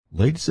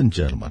Ladies and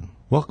gentlemen,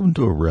 welcome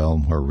to a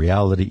realm where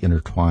reality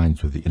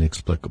intertwines with the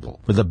inexplicable,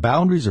 where the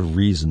boundaries of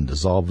reason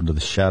dissolve into the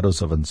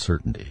shadows of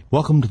uncertainty.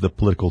 Welcome to the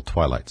political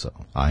twilight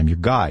zone. I am your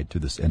guide through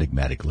this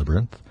enigmatic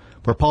labyrinth,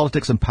 where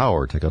politics and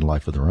power take on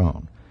life of their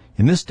own.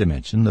 In this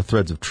dimension, the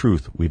threads of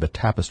truth weave a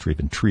tapestry of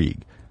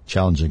intrigue,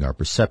 challenging our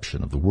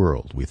perception of the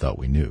world we thought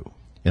we knew.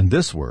 In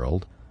this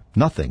world,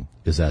 nothing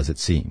is as it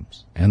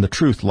seems, and the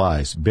truth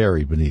lies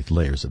buried beneath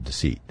layers of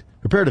deceit.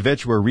 Prepare to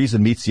venture where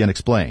reason meets the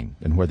unexplained,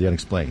 and where the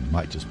unexplained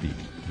might just be.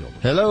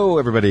 Hello,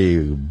 everybody.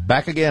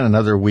 Back again.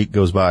 Another week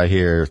goes by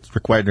here. It's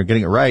Rick Widener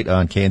getting it right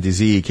on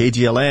KNDZ,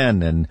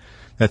 KGLN, and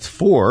that's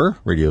 4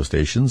 radio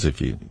stations,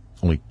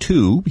 only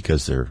 2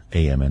 because they're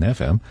AM and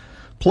FM,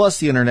 plus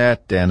the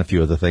internet and a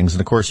few other things.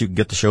 And, of course, you can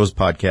get the show's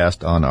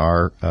podcast on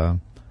our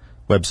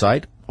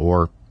website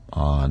or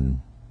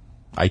on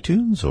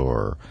iTunes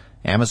or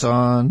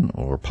Amazon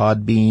or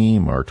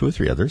Podbeam or 2 or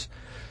 3 others.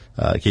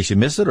 In case you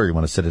miss it or you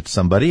want to send it to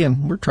somebody,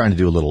 and we're trying to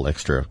do a little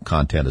extra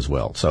content as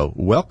well. So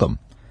welcome.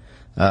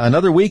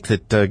 Another week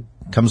that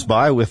comes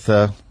by with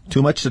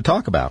too much to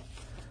talk about.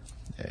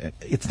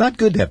 It's not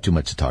good to have too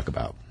much to talk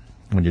about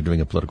when you're doing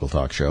a political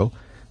talk show.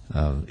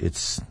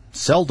 It's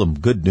seldom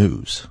good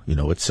news.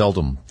 It's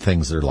seldom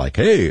things that are like,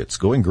 hey, it's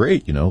going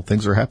great.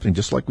 Things are happening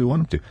just like we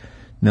want them to.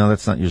 No,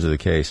 that's not usually the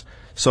case.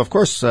 So, of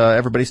course,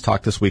 everybody's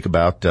talked this week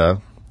about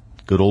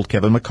good old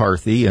Kevin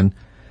McCarthy and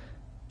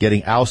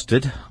getting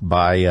ousted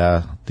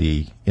by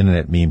the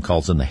internet meme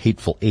calls him the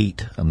Hateful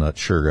Eight. I'm not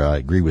sure I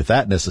agree with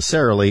that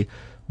necessarily,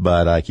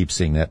 but I keep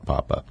seeing that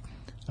pop up.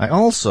 I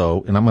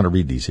also, and I'm going to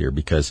read these here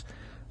because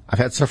I've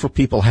had several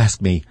people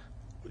ask me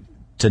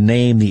to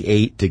name the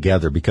 8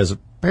 together because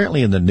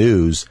apparently in the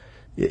news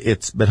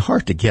it's been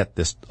hard to get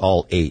this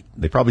all 8.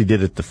 They probably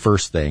did it the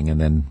first thing,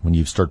 and then when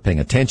you start paying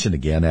attention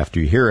again after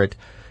you hear it,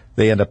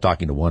 they end up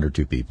talking to 1 or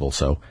 2 people.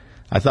 So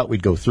I thought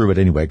we'd go through it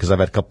anyway because I've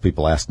had a couple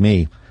people ask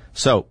me.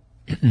 So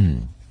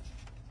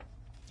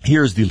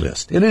here's the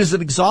list. And it is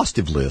an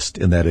exhaustive list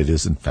in that it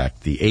is, in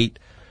fact, the 8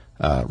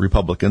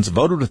 Republicans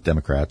voted with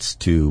Democrats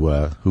who,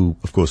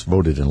 of course,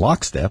 voted in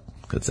lockstep,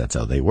 because that's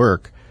how they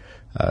work,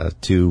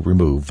 to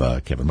remove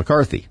Kevin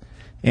McCarthy.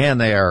 And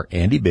they are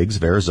Andy Biggs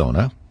of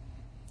Arizona,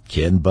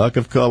 Ken Buck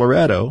of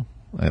Colorado.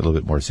 I have a little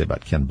bit more to say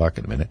about Ken Buck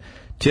in a minute.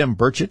 Tim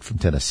Burchett from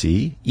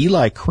Tennessee,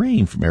 Eli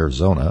Crane from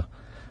Arizona,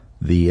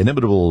 the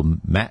inimitable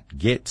Matt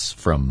Gaetz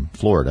from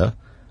Florida,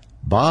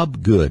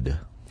 Bob Good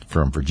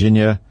from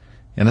Virginia,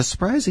 and a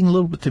surprising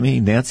little bit to me,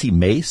 Nancy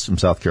Mace from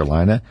South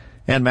Carolina,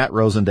 and Matt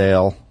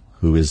Rosendale,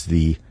 who is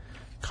the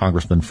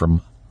congressman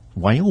from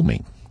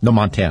Wyoming. No,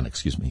 Montana,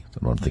 excuse me.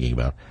 That's what I'm thinking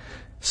about.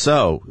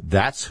 So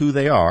that's who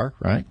they are,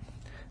 right?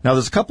 Now,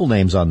 there's a couple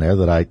names on there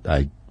that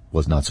I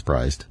was not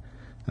surprised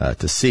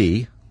to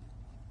see.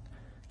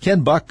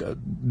 Ken Buck,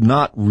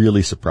 not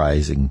really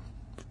surprising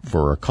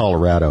for a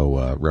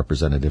Colorado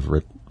representative.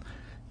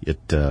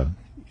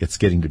 It's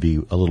getting to be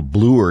a little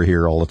bluer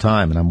here all the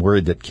time, and I'm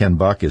worried that Ken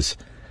Buck is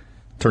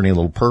turning a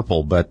little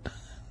purple, but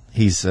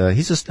he's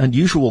just an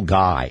unusual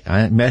guy.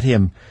 I met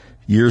him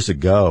years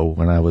ago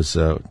when I was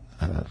a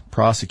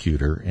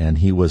prosecutor, and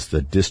he was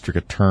the district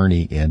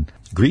attorney in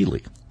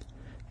Greeley.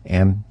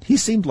 And he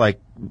seemed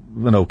like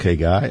an okay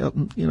guy, a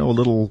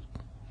little,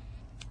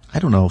 I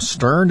don't know,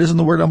 stern isn't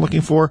the word I'm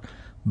looking for,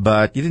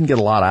 but you didn't get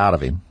a lot out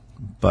of him.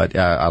 But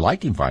I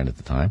liked him fine at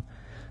the time.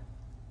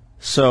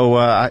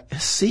 So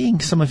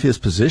seeing some of his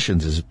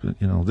positions is,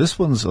 this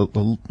one's a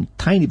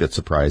tiny bit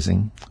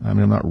surprising. I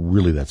mean, I'm not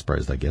really that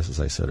surprised, I guess,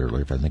 as I said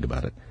earlier, if I think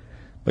about it.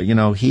 But,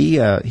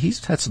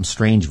 he's had some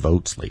strange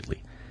votes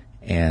lately.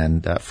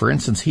 And, for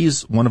instance,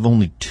 he's one of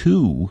only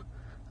 2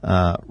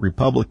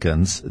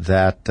 Republicans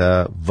that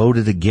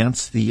voted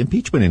against the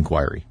impeachment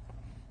inquiry.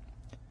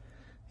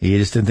 He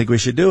just didn't think we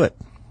should do it,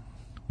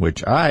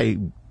 which I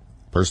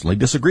personally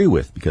disagree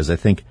with, because I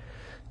think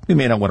we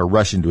may not want to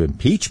rush into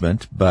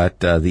impeachment,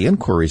 but the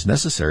inquiry is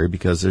necessary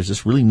because there's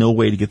just really no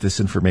way to get this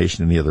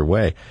information any other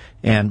way.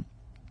 And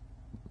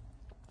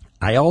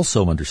I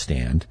also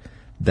understand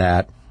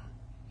that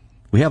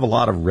we have a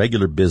lot of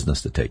regular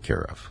business to take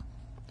care of.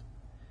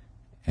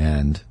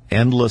 And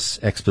endless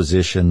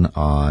exposition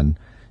on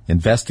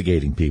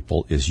investigating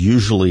people is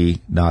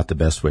usually not the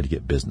best way to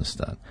get business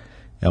done.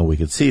 And we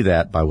could see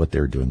that by what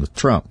they're doing with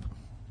Trump.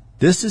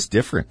 This is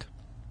different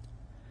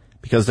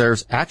because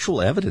there's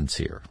actual evidence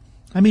here.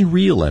 I mean,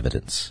 real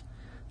evidence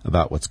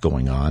about what's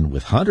going on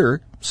with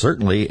Hunter,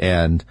 certainly,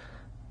 and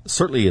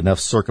certainly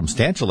enough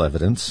circumstantial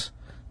evidence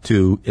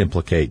to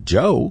implicate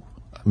Joe.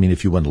 I mean,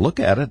 if you want to look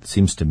at it, it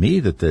seems to me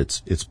that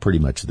it's pretty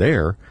much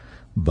there.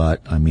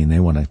 But, I mean, they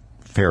want to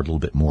ferret a little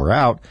bit more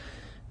out.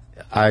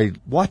 I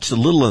watched a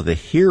little of the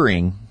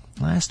hearing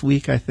last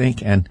week, I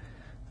think, and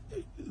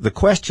the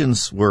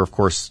questions were, of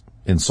course,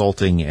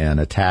 insulting and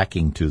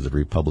attacking to the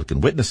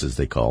Republican witnesses,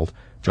 they called,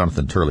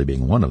 Jonathan Turley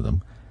being one of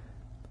them.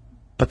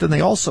 But then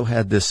they also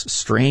had this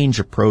strange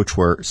approach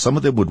where some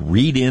of them would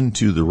read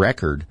into the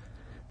record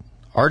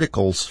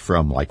articles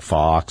from like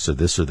Fox or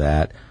this or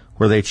that,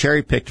 where they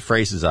cherry-picked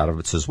phrases out of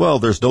it, says, well,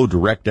 there's no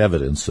direct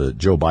evidence that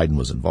Joe Biden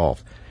was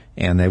involved.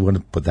 And they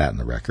wouldn't put that in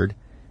the record.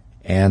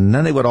 And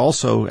then they would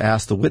also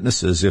ask the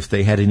witnesses if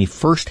they had any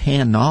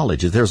first-hand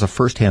knowledge, if there was a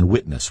first-hand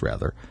witness,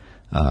 rather,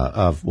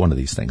 of one of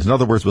these things. In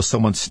other words, was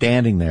someone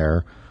standing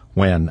there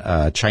when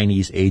a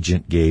Chinese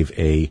agent gave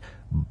a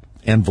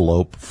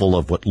envelope full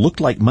of what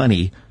looked like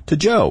money to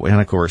Joe? And,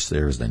 of course,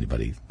 there isn't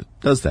anybody that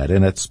does that,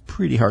 and it's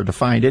pretty hard to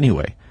find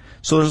anyway.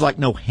 So there's like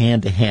no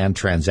hand-to-hand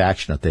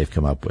transaction that they've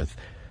come up with.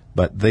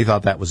 But they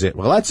thought that was it.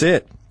 Well, that's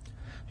it.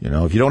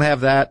 If you don't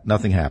have that,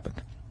 nothing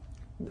happened.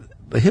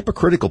 The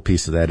hypocritical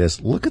piece of that is,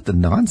 look at the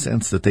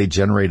nonsense that they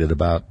generated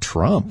about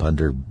Trump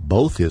under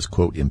both his,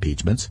 quote,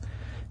 impeachments,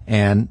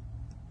 and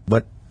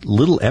what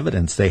little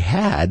evidence they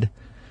had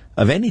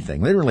of anything.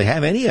 They didn't really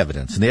have any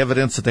evidence, and the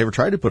evidence that they were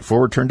trying to put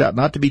forward turned out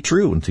not to be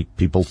true, and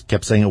people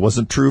kept saying it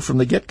wasn't true from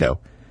the get-go.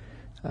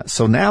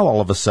 So now,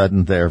 all of a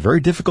sudden, they're very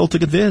difficult to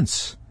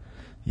convince.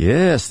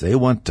 Yes, they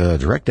want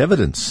direct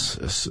evidence,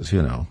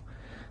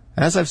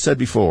 As I've said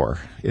before,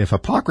 if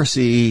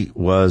hypocrisy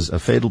was a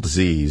fatal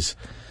disease,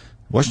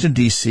 Washington,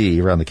 D.C.,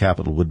 around the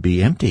Capitol, would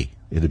be empty.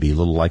 It would be a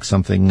little like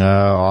something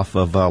off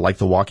of like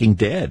The Walking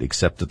Dead,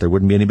 except that there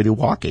wouldn't be anybody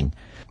walking.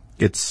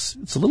 It's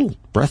a little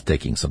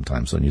breathtaking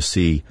sometimes when you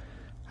see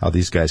how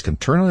these guys can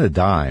turn on a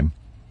dime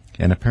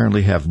and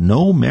apparently have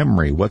no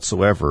memory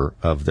whatsoever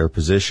of their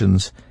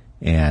positions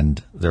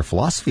and their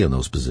philosophy on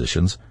those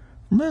positions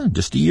from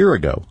just a year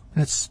ago.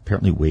 That's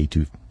apparently way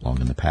too long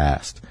in the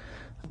past.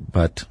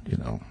 But,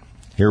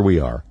 here we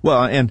are.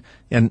 Well, and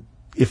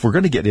if we're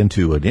going to get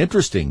into an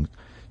interesting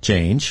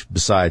change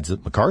besides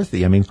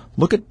McCarthy,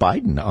 look at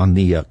Biden on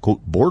the,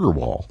 quote, border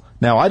wall.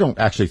 Now, I don't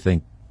actually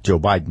think Joe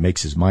Biden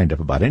makes his mind up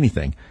about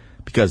anything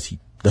because he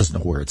doesn't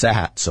know where it's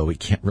at, so he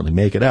can't really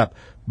make it up.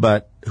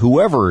 But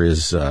whoever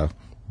is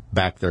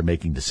back there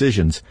making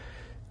decisions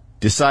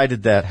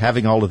decided that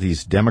having all of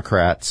these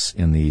Democrats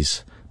in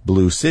these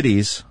blue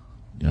cities,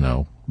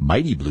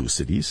 mighty blue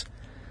cities,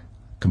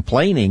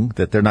 complaining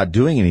that they're not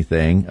doing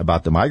anything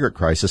about the migrant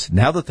crisis,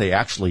 now that they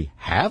actually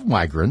have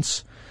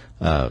migrants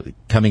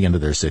coming into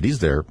their cities,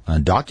 they're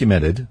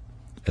undocumented,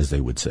 as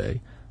they would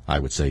say. I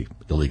would say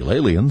illegal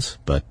aliens,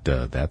 but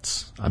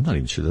I'm not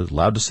even sure they're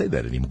allowed to say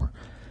that anymore.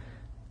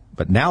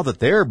 But now that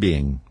they're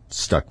being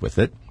stuck with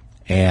it,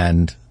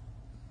 and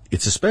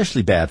it's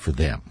especially bad for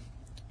them,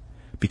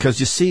 because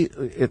you see,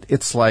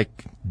 it's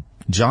like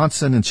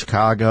Johnson in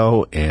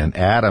Chicago and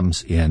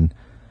Adams in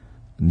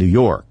New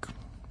York.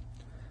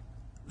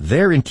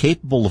 They're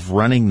incapable of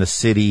running the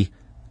city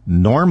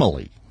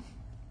normally.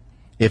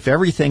 If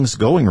everything's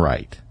going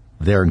right,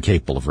 they're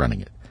incapable of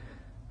running it.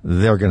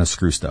 They're going to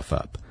screw stuff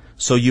up.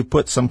 So you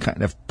put some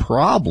kind of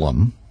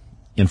problem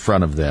in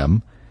front of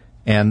them,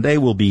 and they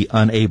will be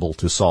unable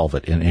to solve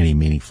it in any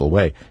meaningful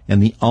way.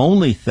 And the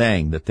only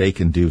thing that they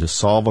can do to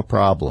solve a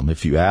problem,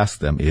 if you ask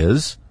them,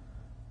 is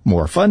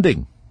more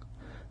funding.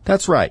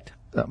 That's right.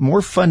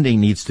 More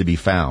funding needs to be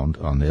found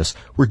on this.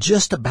 We're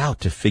just about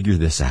to figure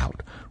this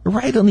out. We're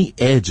right on the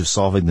edge of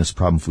solving this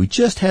problem. If we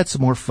just had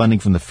some more funding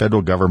from the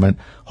federal government,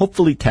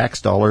 hopefully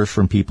tax dollars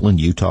from people in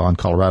Utah and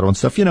Colorado and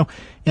stuff,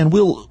 and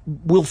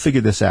we'll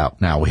figure this out.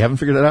 Now, we haven't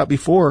figured it out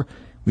before.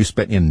 We've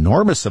spent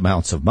enormous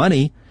amounts of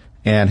money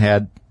and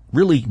had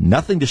really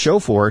nothing to show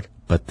for it,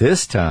 but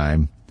this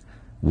time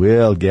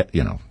we'll get,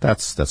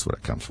 that's what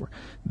it comes for.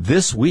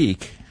 This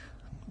week,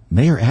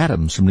 Mayor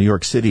Adams from New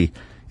York City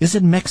is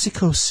in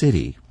Mexico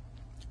City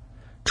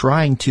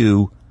trying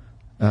to,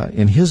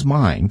 in his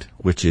mind,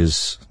 which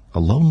is a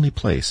lonely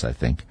place, I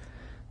think,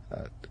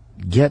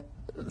 get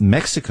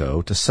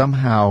Mexico to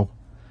somehow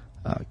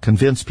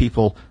convince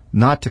people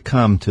not to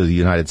come to the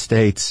United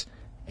States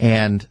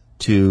and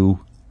to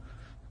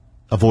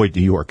avoid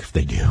New York if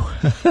they do.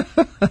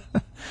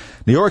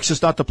 New York's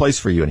just not the place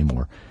for you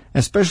anymore,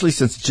 especially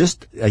since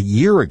just a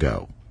year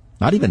ago,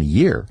 not even a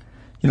year,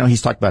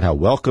 he's talked about how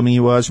welcoming he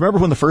was. Remember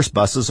when the first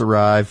buses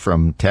arrived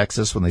from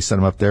Texas when they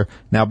sent them up there?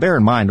 Now, bear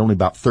in mind, only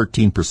about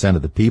 13%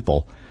 of the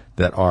people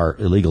that are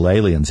illegal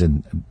aliens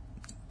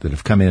that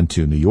have come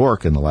into New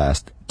York in the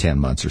last 10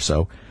 months or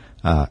so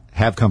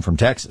have come from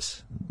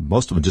Texas.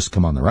 Most of them just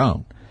come on their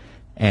own.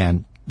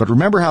 But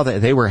remember how they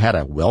had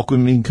a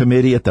welcoming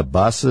committee at the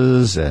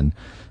buses, and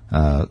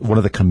one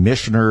of the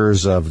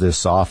commissioners of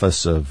this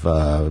office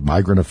of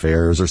migrant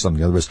affairs or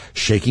something was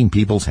shaking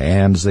people's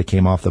hands as they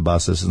came off the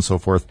buses and so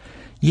forth.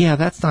 Yeah,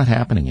 that's not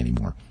happening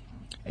anymore.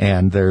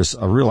 And there's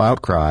a real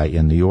outcry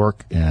in New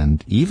York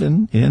and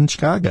even in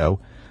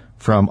Chicago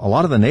from a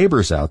lot of the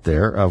neighbors out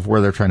there of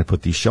where they're trying to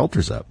put these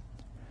shelters up.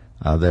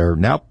 They're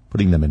now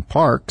putting them in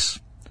parks.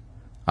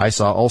 I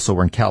saw also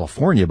we're in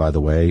California, by the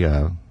way,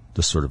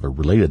 this sort of a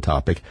related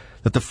topic,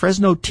 that the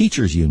Fresno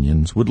Teachers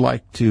Unions would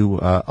like to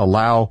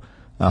allow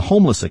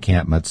homeless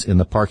encampments in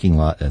the parking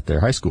lot at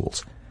their high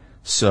schools.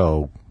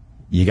 So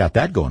you got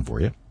that going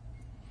for you.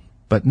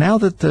 But now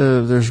that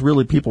there's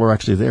really people are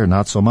actually there,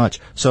 not so much.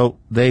 So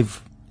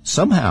they've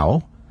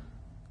somehow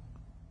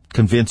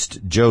convinced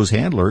Joe's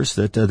handlers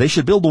that they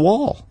should build a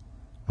wall.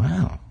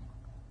 Wow.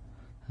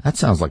 That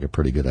sounds like a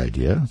pretty good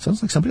idea. It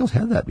sounds like somebody else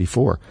had that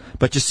before.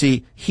 But you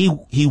see,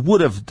 he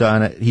would have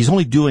done it. He's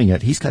only doing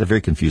it. He's got a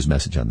very confused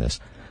message on this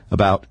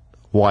about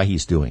why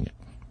he's doing it.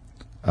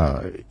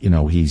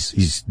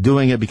 He's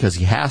doing it because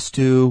he has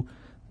to,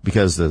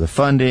 because of the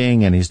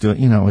funding, and he's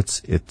doing,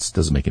 it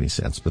doesn't make any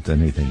sense, but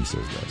then anything he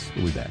says does.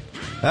 We'll be back.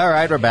 All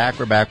right, we're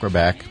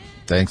back.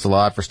 Thanks a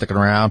lot for sticking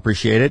around.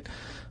 Appreciate it.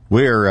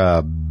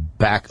 We're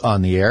back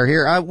on the air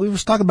here. We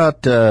was talking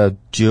about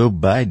Joe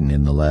Biden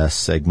in the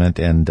last segment,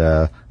 and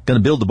going to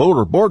build the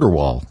border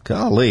wall.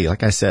 Golly,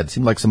 like I said, it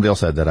seemed like somebody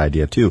else had that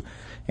idea too.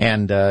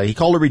 And he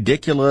called it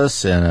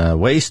ridiculous and a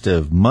waste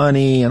of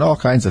money and all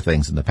kinds of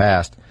things in the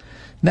past.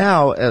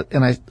 Now,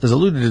 and I was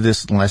alluded to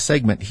this in the last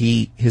segment,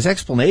 his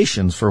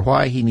explanations for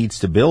why he needs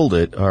to build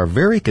it are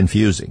very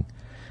confusing.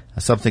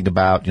 Something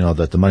about,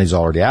 that the money's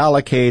already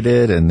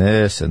allocated and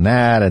this and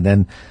that. And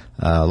then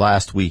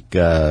last week,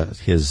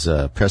 his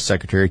press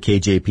secretary,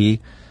 KJP,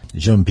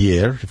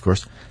 Jean-Pierre, of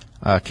course,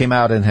 came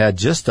out and had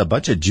just a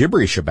bunch of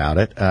gibberish about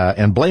it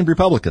and blamed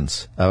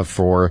Republicans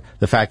for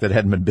the fact that it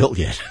hadn't been built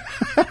yet.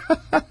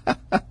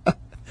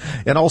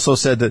 And also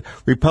said that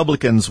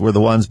Republicans were the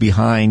ones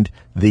behind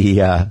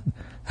the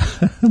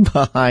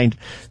behind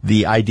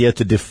the idea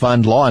to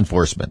defund law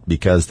enforcement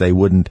because they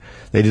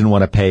didn't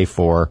want to pay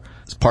for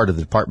as part of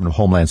the Department of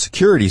Homeland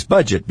Security's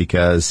budget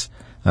because,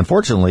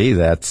 unfortunately,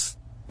 that's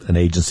an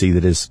agency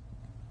that is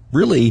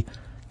really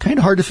kind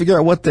of hard to figure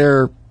out what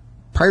their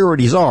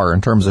priorities are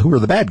in terms of who are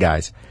the bad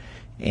guys.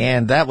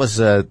 And that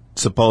was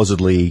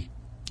supposedly,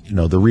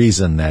 the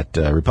reason that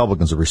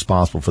Republicans are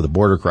responsible for the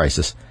border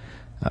crisis.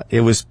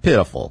 It was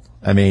pitiful.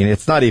 I mean,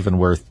 it's not even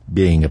worth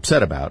being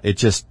upset about. It's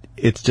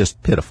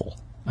just pitiful.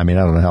 I mean,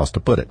 I don't know how else to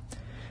put it.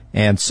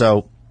 And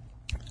so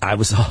I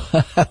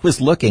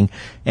was looking,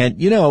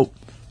 and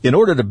in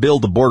order to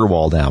build the border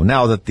wall down,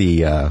 now that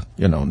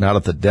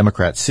the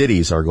Democrat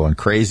cities are going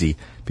crazy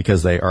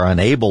because they are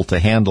unable to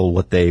handle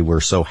what they were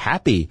so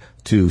happy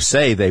to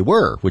say they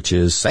were, which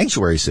is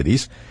sanctuary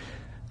cities,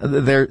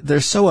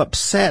 they're so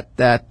upset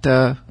that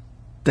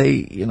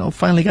they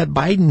finally got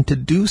Biden to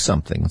do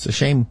something. It's a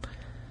shame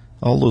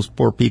all those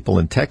poor people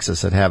in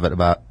Texas that have it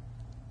about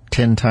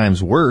 10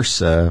 times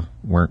worse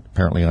weren't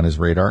apparently on his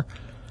radar.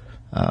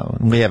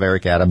 We have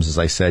Eric Adams, as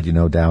I said,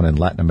 down in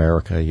Latin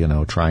America,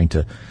 trying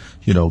to,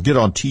 get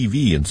on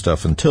TV and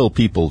stuff and tell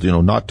people,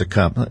 not to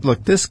come.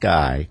 Look, this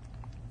guy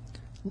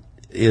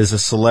is a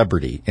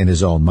celebrity in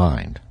his own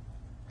mind.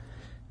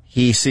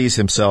 He sees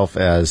himself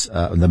as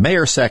the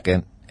mayor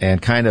second and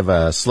kind of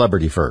a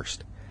celebrity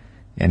first.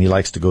 And he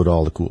likes to go to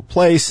all the cool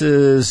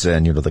places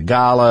and, the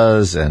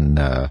galas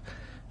and,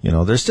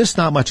 there's just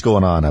not much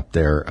going on up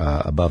there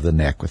above the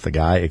neck with the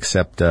guy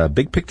except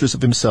big pictures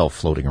of himself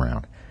floating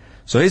around.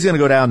 So he's going to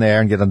go down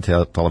there and get on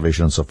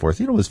television and so forth,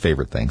 his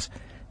favorite things.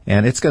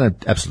 And it's going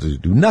to absolutely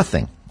do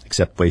nothing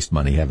except waste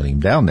money having him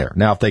down there.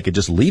 Now, if they could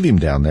just leave him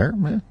down there,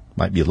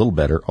 might be a little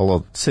better, although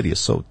the city is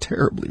so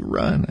terribly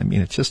run. I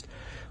mean, it's just,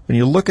 when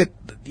you look at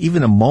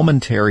even a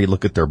momentary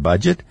look at their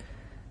budget,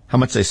 how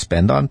much they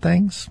spend on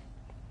things,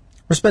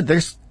 they're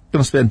going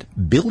to spend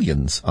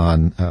billions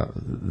on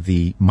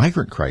the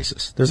migrant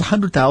crisis. There's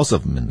 100,000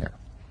 of them in there.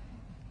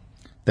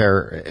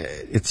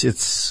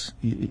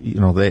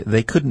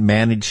 They couldn't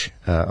manage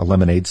a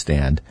lemonade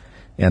stand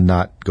and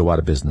not go out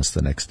of business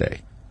the next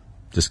day.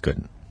 Just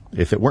couldn't.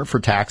 If it weren't for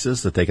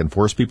taxes that they can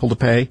force people to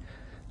pay,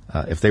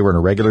 if they were in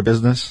a regular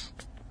business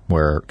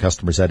where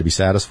customers had to be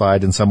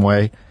satisfied in some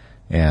way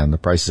and the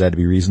prices had to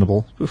be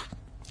reasonable,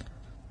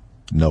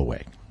 no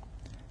way.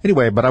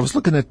 Anyway, but I was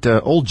looking at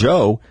old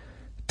Joe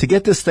to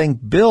get this thing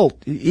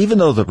built, even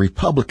though the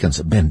Republicans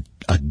have been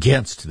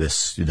against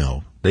this,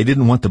 they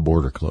didn't want the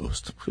border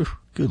closed.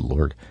 Good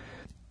Lord.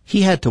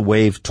 He had to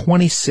waive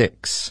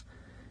 26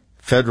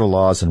 federal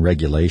laws and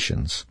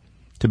regulations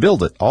to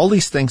build it. All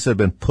these things have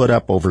been put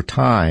up over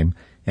time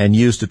and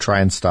used to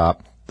try and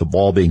stop the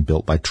wall being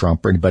built by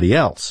Trump or anybody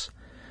else.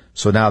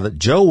 So now that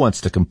Joe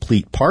wants to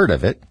complete part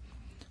of it,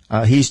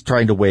 he's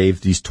trying to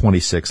waive these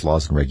 26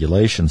 laws and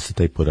regulations that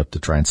they put up to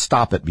try and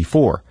stop it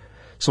before.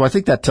 So I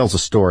think that tells a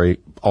story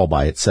all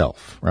by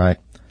itself, right?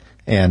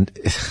 And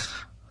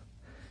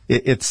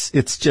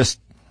it's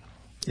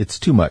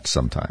too much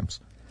sometimes.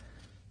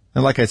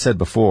 And like I said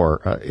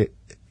before,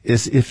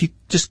 if you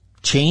just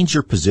change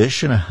your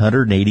position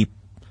 180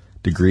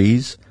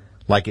 degrees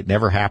like it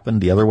never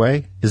happened the other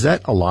way, is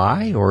that a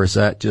lie or is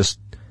that just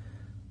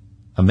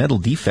a mental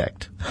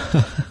defect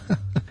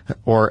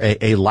or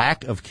a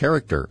lack of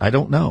character? I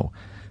don't know.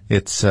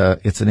 It's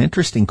an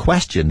interesting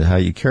question how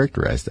you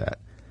characterize that.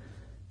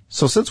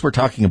 So since we're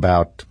talking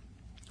about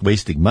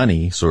wasting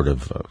money, sort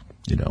of,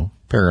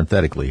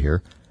 parenthetically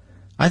here,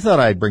 I thought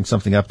I'd bring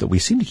something up that we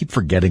seem to keep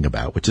forgetting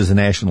about, which is the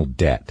national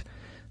debt.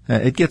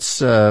 It gets,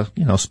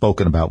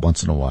 spoken about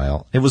once in a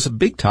while. It was a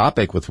big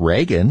topic with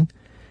Reagan,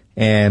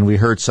 and we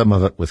heard some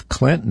of it with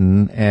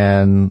Clinton,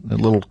 and a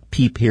little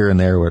peep here and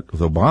there with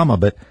Obama,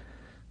 but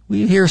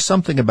we hear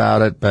something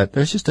about it, but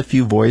there's just a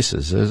few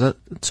voices. There's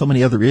so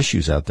many other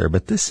issues out there,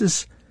 but this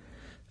is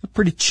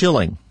pretty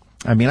chilling.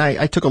 I mean,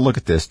 I took a look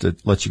at this to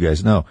let you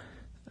guys know.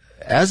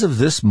 As of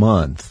this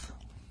month,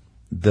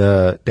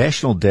 the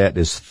national debt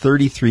is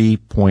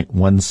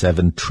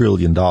 $33.17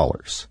 trillion.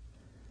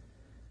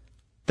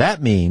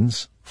 That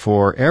means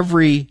for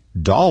every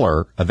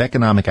dollar of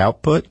economic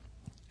output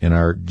in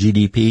our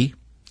GDP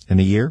in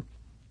a year,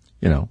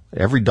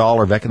 every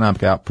dollar of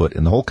economic output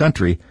in the whole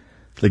country,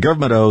 the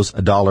government owes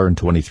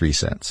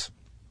 $1.23.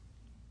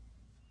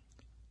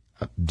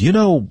 Do you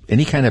know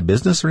any kind of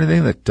business or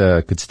anything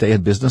that could stay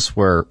in business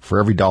where for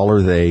every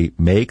dollar they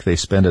make, they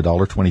spend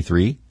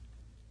 $1.23?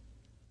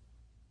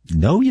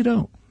 No, you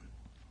don't.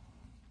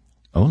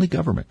 Only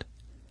government.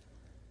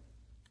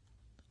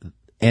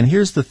 And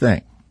here's the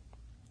thing.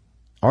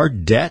 Our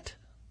debt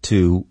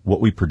to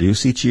what we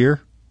produce each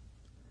year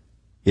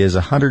is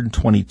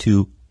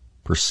 122%.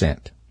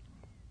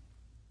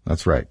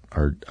 That's right.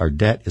 Our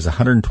debt is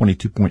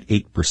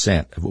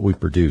 122.8% of what we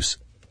produce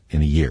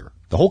in a year.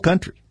 The whole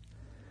country.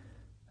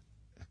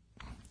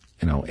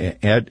 In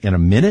a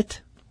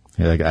minute,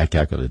 I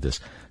calculated this.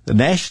 The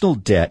national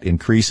debt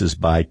increases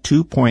by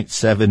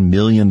 $2.7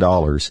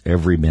 million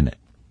every minute.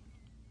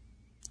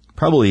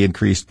 Probably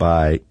increased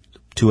by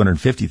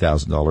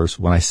 $250,000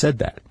 when I said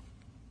that.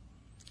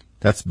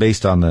 That's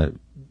based on the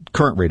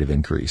current rate of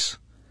increase,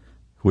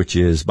 which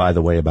is, by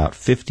the way, about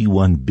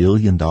 $51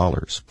 billion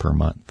per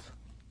month.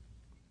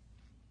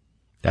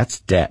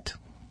 That's debt.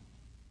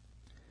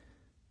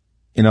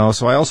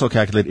 So I also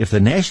calculate if the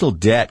national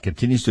debt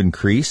continues to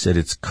increase at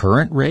its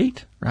current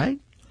rate, right?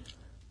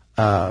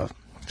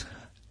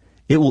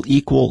 It will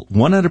equal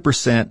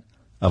 100%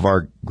 of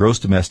our gross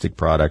domestic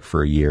product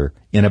for a year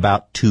in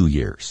about 2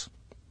 years.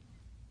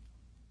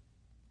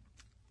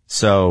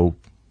 So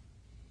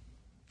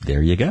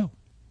there you go.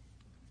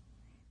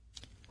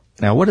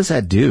 Now, what does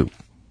that do?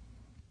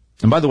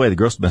 And by the way, the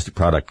gross domestic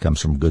product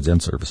comes from goods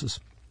and services.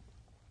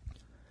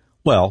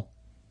 Well,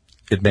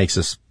 it makes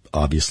us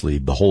obviously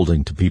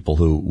beholden to people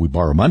who we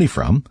borrow money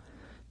from,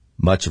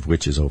 much of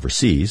which is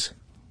overseas.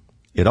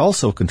 It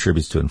also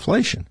contributes to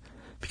inflation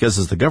because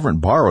as the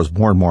government borrows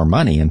more and more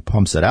money and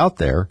pumps it out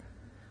there,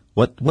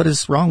 what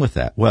is wrong with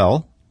that?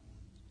 Well,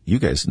 you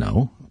guys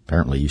know,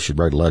 apparently you should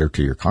write a letter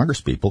to your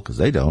congresspeople because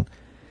they don't,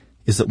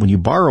 is that when you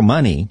borrow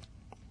money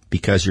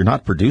because you're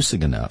not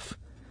producing enough,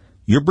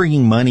 you're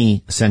bringing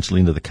money essentially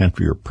into the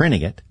country or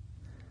printing it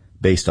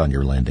based on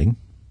your lending.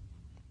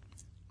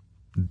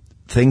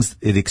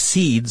 It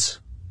exceeds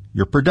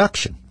your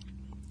production,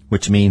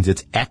 which means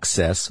it's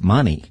excess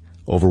money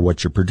over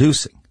what you're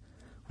producing,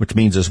 which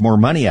means there's more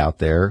money out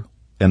there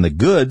and the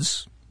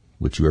goods,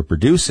 which you are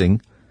producing,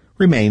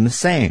 remain the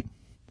same.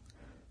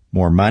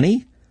 More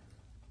money,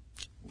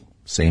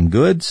 same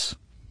goods,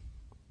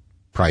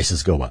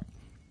 prices go up.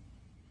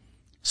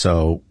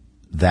 So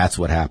that's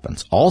what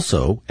happens.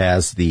 Also,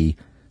 as the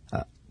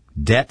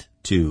debt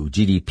to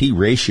GDP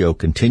ratio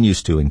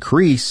continues to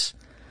increase,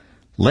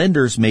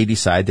 lenders may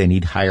decide they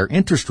need higher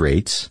interest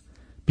rates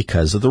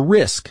because of the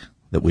risk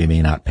that we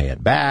may not pay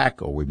it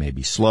back or we may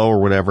be slow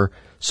or whatever,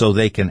 so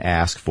they can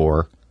ask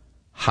for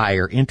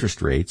higher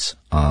interest rates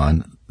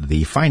on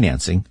the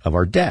financing of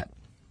our debt,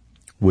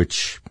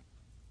 which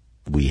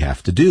we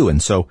have to do.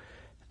 And so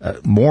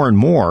more and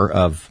more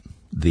of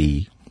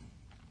the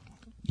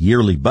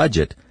yearly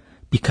budget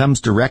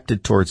becomes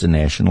directed towards the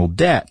national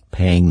debt,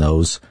 paying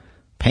those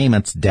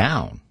payments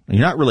down. You're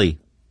not really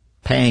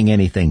paying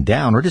anything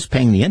down, we're just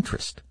paying the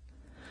interest.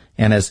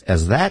 And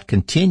as that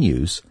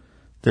continues,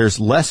 there's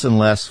less and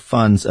less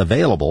funds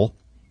available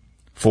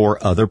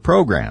for other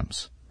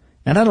programs.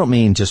 And I don't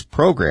mean just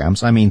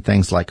programs, I mean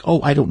things like,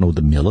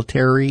 the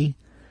military,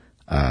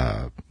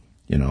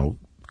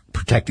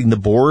 protecting the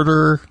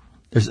border.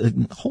 There's a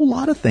whole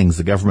lot of things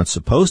the government's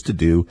supposed to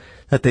do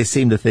that they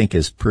seem to think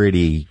is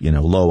pretty,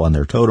 low on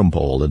their totem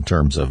pole in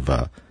terms of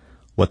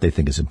what they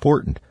think is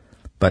important.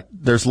 But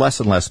there's less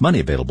and less money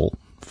available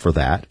for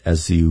that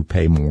as you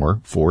pay more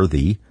for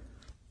the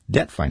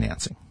debt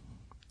financing.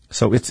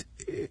 So it's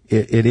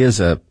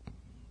a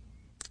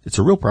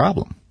real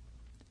problem.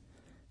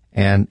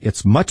 And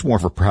it's much more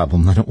of a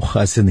problem than it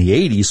was in the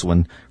 80s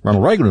when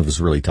Ronald Reagan was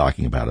really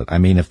talking about it. I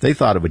mean, if they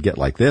thought it would get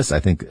like this, I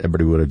think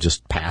everybody would have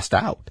just passed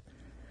out.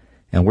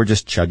 And we're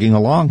just chugging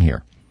along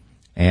here.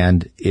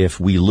 And if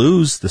we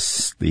lose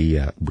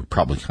we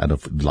probably kind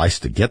of nice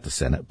to get the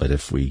Senate, but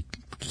if we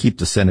keep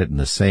the Senate in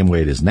the same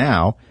way it is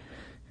now,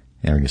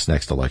 during this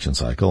next election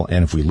cycle,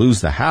 and if we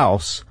lose the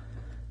House,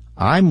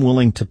 I'm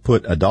willing to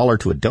put $1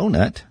 to a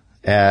donut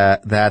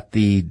that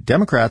the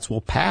Democrats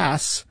will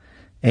pass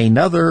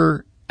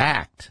another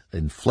act,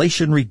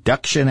 Inflation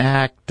Reduction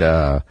Act,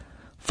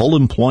 Full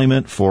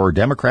Employment for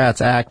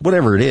Democrats Act,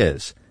 whatever it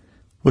is,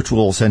 which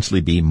will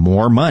essentially be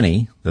more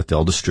money that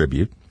they'll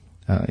distribute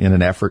in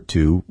an effort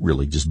to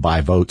really just buy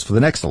votes for the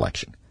next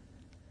election.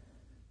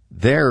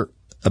 Their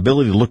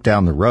ability to look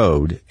down the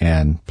road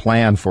and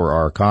plan for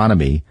our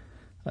economy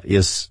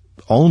is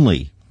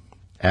only,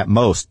 at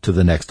most, to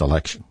the next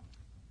election.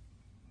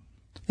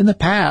 In the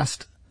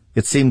past,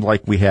 it seemed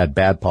like we had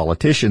bad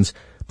politicians,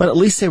 but at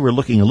least they were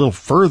looking a little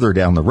further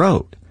down the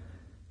road.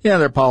 Yeah,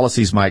 their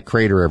policies might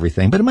crater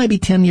everything, but it might be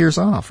 10 years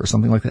off or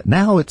something like that.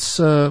 Now it's,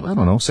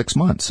 6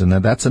 months, and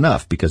that's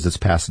enough because it's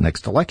past the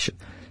next election.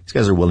 These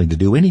guys are willing to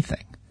do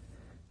anything.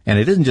 And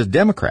it isn't just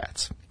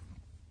Democrats,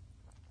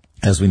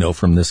 as we know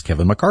from this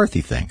Kevin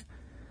McCarthy thing.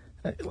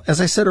 as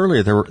I said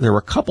earlier, there were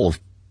a couple of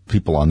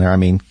people on there. I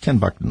mean, Ken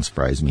Buck didn't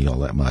surprise me all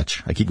that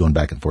much. I keep going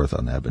back and forth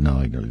on that, but no,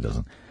 he really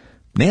doesn't.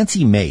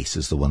 Nancy Mace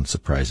is the one that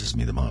surprises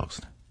me the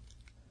most.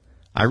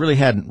 I really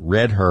hadn't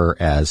read her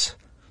as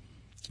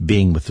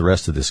being with the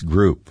rest of this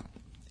group,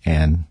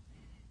 and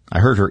I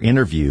heard her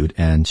interviewed,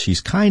 and she's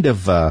kind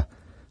of a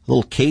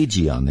little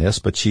cagey on this,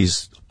 but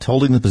she's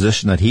holding the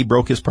position that he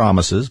broke his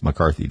promises,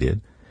 McCarthy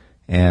did,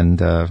 and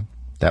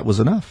that was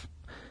enough.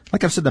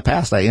 Like I've said in the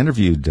past, I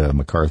interviewed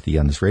McCarthy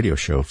on this radio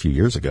show a few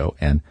years ago,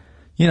 and,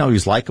 he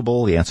was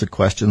likable. He answered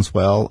questions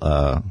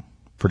well,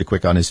 pretty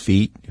quick on his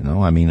feet.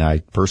 I mean,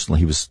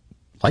 he was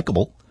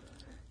likable.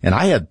 And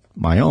I had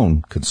my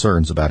own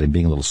concerns about him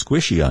being a little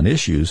squishy on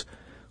issues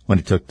when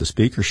he took the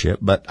speakership.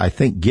 But I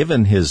think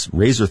given his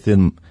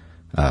razor-thin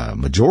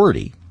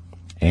majority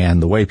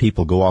and the way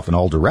people go off in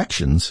all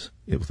directions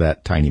with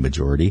that tiny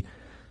majority,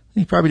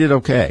 he probably did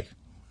okay.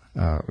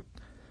 The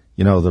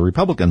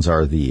Republicans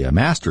are the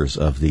masters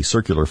of the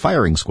circular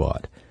firing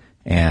squad,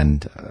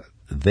 and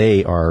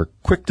they are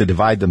quick to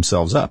divide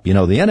themselves up.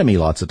 The enemy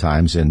lots of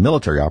times in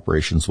military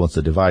operations wants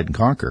to divide and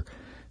conquer.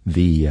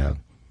 The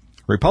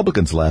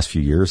Republicans the last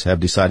few years have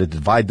decided to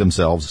divide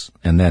themselves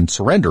and then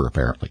surrender,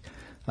 apparently.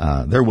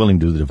 They're willing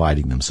to do the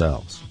dividing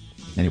themselves.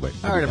 Anyway.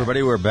 All right,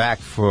 everybody, we're back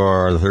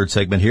for the third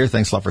segment here.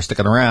 Thanks a lot for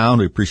sticking around.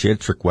 We appreciate it.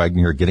 Trick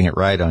Wagner getting it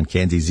right on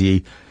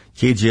KNZZ,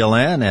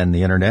 KGLN, and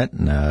the internet,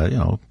 and,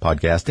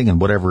 podcasting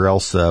and whatever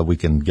else we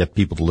can get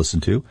people to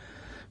listen to.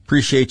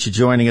 Appreciate you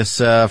joining us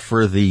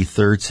for the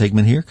third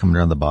segment here, coming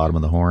around the bottom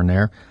of the horn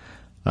there.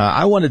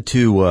 I wanted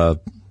to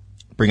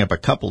bring up a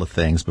couple of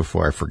things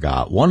before I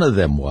forgot. One of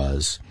them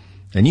was,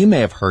 and you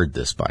may have heard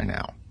this by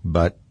now,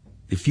 but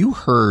if you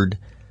heard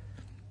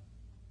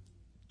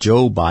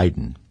Joe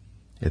Biden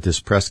at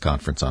this press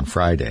conference on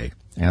Friday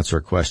answer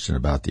a question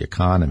about the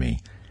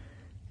economy,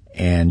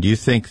 and you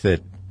think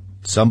that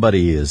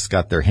somebody has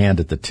got their hand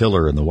at the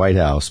tiller in the White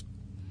House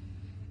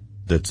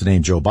that's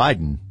named Joe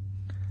Biden,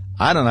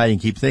 I don't know how you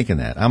can keep thinking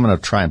that. I'm going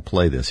to try and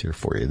play this here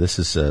for you. This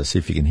is, see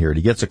if you can hear it.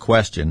 He gets a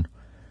question,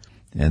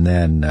 and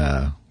then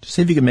just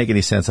see if you can make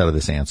any sense out of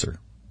this answer.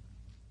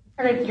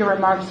 I heard your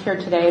remarks here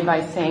today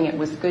by saying it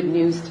was good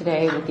news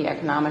today with the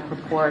economic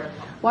report.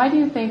 Why do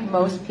you think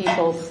most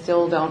people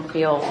still don't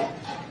feel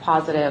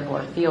positive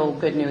or feel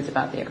good news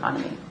about the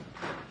economy?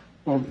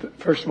 Well,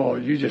 first of all,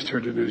 you just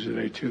heard the news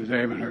today, too. They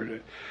haven't heard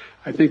it.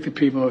 I think the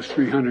people, those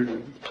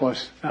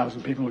 300+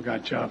 thousand people who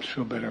got jobs,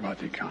 feel better about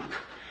the economy.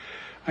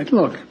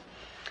 Look,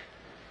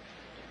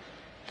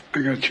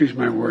 I got to choose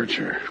my words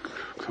here.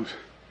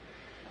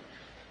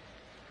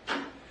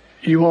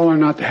 You all are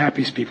not the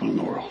happiest people in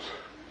the world.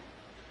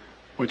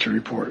 What you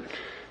report.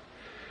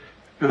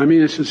 And I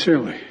mean it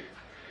sincerely.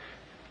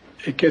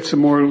 It gets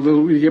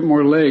you get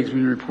more legs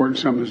when you're reporting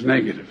something that's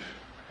negative.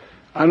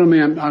 I don't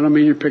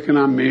mean you're picking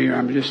on me.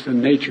 I'm just the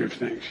nature of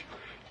things.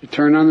 You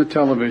turn on the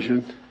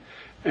television,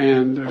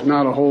 and there's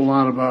not a whole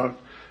lot about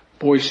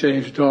boy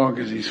saves dog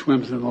as he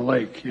swims in the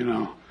lake.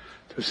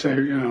 To say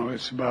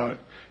it's about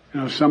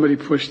somebody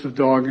pushed the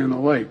dog in the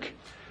lake.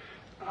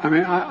 I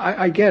mean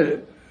I get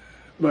it,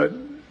 but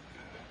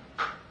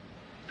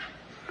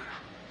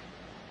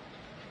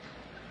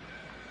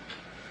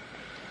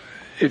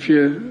if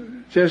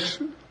you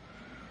just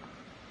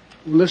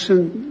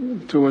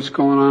listen to what's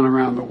going on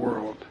around the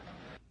world.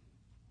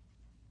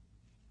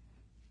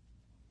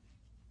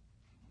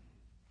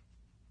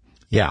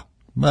 Yeah.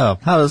 Well,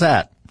 how does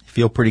that?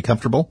 Feel pretty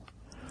comfortable?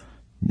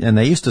 And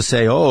they used to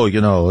say,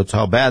 it's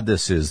how bad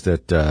this is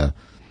that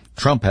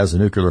Trump has a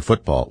nuclear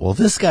football. Well,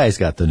 this guy's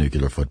got the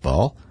nuclear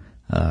football.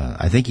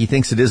 I think he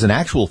thinks it is an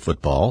actual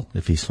football,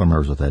 if he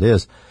remembers what that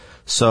is.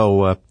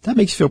 So that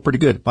makes you feel pretty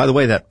good. By the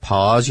way, that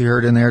pause you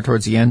heard in there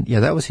towards the end,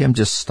 that was him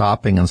just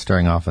stopping and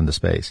staring off into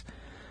space.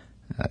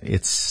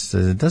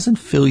 It doesn't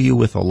fill you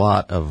with a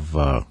lot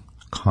of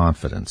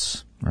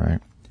confidence, right?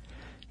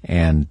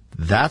 And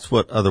that's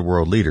what other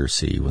world leaders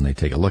see when they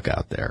take a look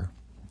out there,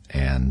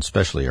 and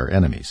especially our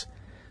enemies.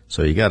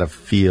 So you got to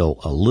feel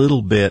a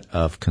little bit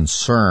of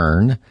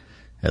concern,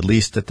 at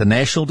least at the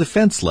national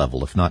defense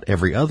level, if not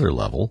every other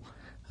level,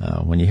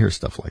 when you hear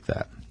stuff like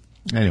that.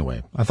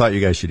 Anyway, I thought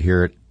you guys should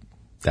hear it.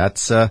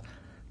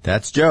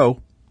 That's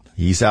Joe.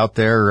 He's out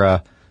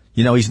there,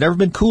 he's never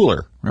been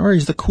cooler. Remember,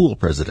 he's the cool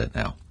president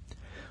now.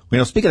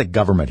 Speaking of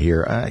government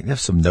here, I have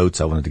some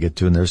notes I wanted to get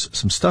to, and there's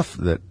some stuff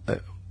that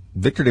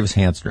Victor Davis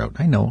Hanson wrote.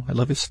 I know, I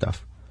love his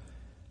stuff.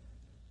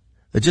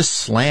 It just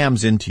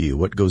slams into you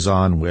what goes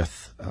on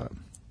with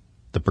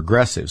the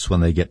progressives when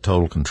they get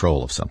total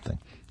control of something.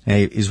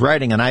 And he's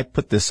writing, and I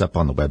put this up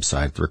on the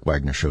website,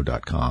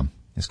 rickwagnershow.com.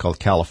 It's called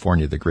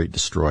California, the Great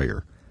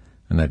Destroyer.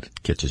 And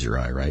that catches your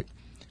eye, right?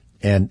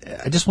 And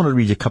I just wanted to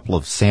read you a couple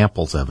of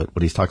samples of it,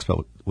 what he talks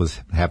about was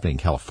happening in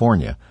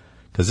California.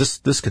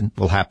 Because this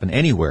will happen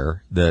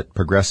anywhere that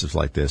progressives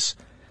like this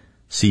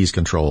seize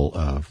control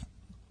of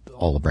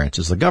all the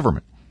branches of the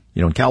government.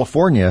 In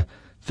California,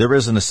 there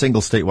isn't a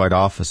single statewide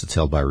office that's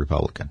held by a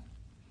Republican.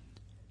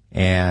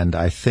 And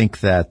I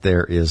think that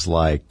there is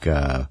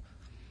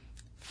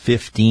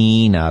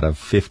 15 out of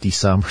 50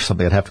 some or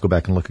something. I'd have to go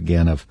back and look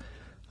again of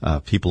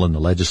people in the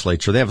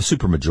legislature. They have a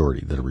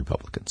supermajority that are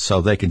Republicans,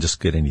 so they can just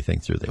get anything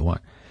through they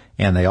want.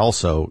 And they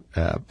also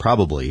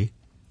probably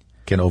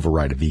can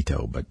override a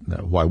veto, but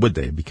why would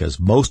they? Because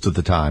most of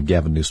the time,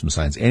 Gavin Newsom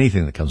signs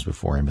anything that comes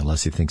before him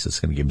unless he thinks it's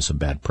going to give him some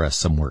bad press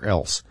somewhere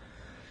else.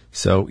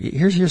 So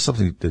here's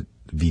something that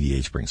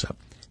VDH brings up.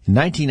 In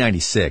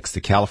 1996,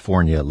 the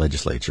California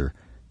legislature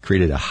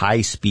created a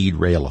high-speed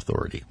rail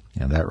authority,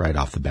 and that right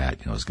off the bat,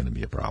 is going to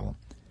be a problem.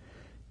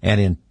 And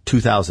in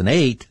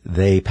 2008,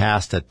 they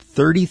passed a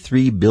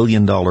 $33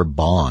 billion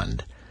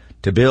bond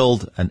to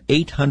build an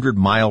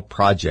 800-mile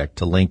project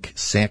to link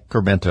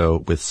Sacramento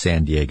with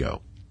San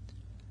Diego.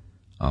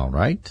 All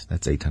right,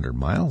 that's 800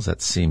 miles.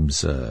 That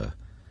seems a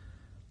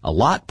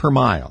lot per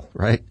mile,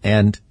 right?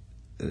 And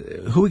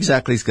who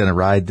exactly is going to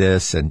ride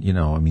this? And,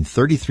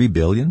 $33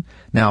 billion.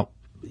 Now,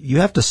 you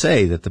have to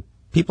say that the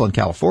people in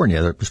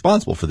California that are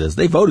responsible for this,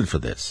 they voted for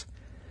this.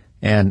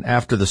 And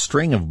after the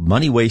string of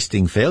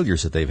money-wasting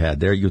failures that they've had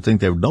there, you'd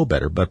think they would know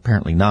better, but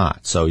apparently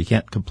not. So you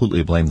can't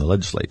completely blame the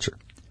legislature.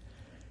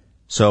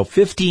 So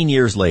 15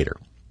 years later,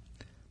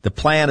 the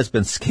plan has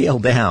been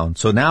scaled down.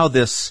 So now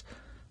this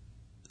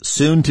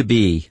soon to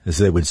be, as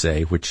they would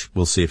say, which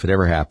we'll see if it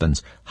ever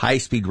happens,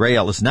 high-speed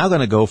rail is now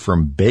going to go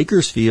from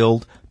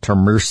Bakersfield to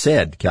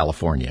Merced,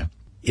 California.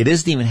 It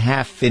isn't even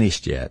half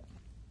finished yet.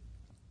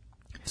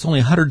 It's only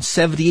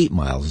 178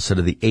 miles instead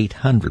of the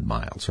 800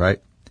 miles,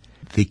 right?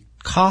 The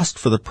cost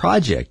for the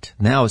project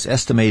now is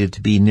estimated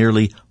to be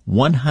nearly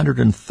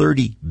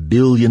 $130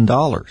 billion.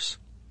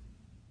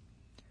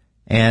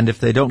 And if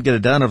they don't get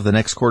it done over the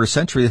next quarter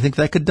century, they think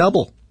that could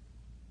double.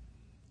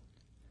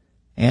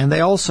 And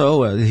they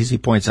also, as he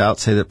points out,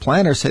 say that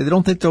planners say they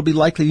don't think there'll be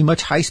likely to be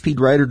much high-speed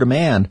rider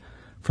demand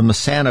from the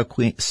San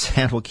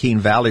Joaquin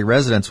Valley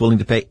residents willing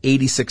to pay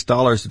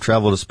 $86 to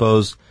travel to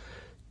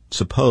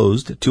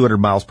supposed 200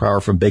 miles per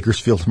hour from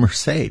Bakersfield to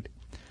Merced.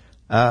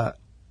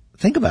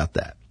 Think about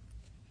that.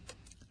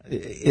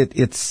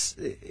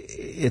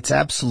 It's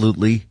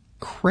absolutely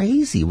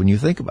crazy when you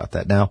think about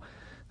that. Now,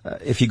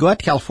 if you go out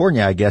to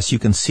California, I guess you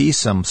can see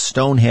some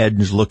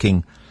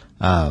Stonehenge-looking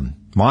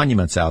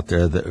monuments out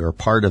there that are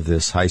part of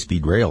this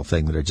high-speed rail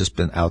thing that have just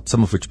been out,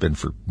 some of which have been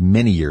for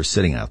many years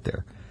sitting out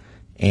there.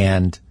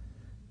 And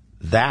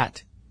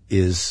that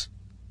is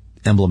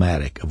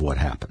emblematic of what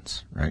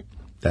happens, right?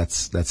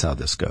 That's how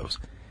this goes.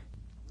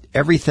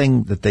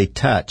 Everything that they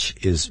touch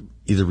is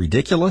either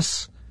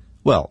ridiculous.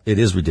 Well, it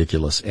is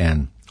ridiculous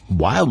and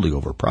wildly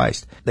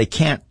overpriced. They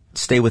can't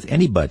stay with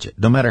any budget.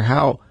 No matter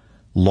how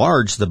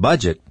large the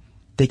budget,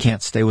 they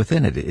can't stay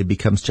within it. It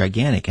becomes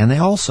gigantic. And they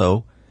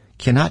also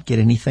cannot get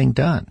anything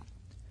done.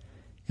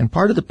 And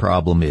part of the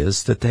problem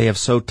is that they have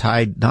so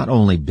tied not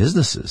only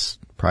businesses,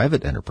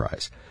 private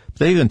enterprise, but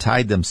they've even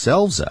tied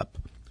themselves up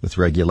with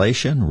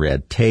regulation,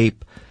 red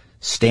tape,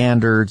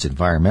 standards,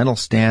 environmental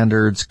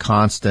standards,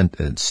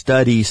 constant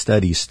study,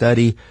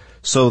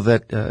 so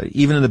that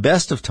even in the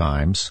best of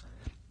times,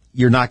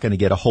 you're not going to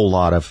get a whole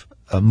lot of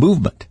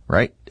movement,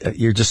 right?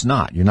 You're just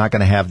not. You're not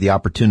going to have the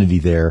opportunity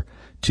there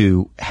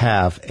to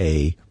have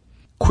a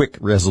quick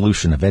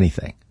resolution of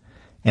anything.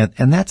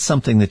 And that's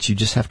something that you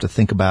just have to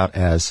think about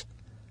as,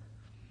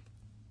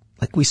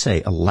 like we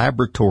say, a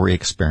laboratory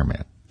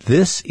experiment.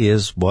 This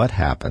is what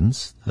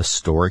happens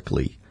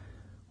historically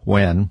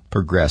when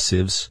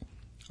progressives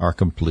are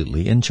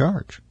completely in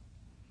charge.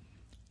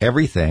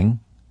 Everything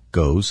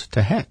goes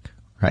to heck,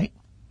 right?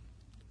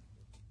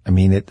 I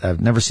mean, I've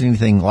never seen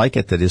anything like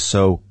it that is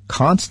so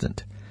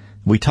constant.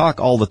 We talk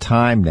all the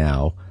time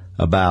now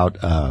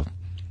about,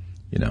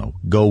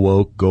 go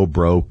woke, go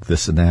broke,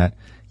 this and that.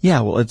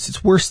 Yeah, well,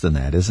 it's worse than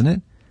that, isn't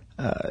it?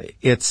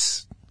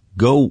 It's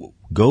go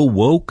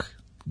woke,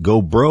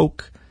 go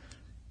broke,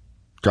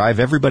 drive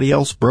everybody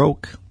else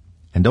broke,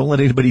 and don't let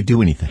anybody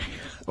do anything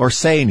or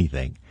say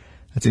anything.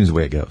 That seems the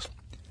way it goes.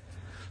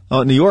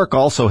 New York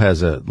also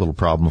has a little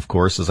problem, of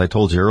course. As I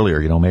told you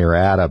earlier, Mayor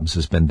Adams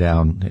has been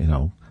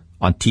down,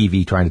 on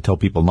TV trying to tell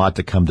people not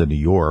to come to New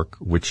York,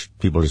 which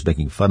people are just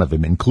making fun of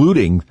him,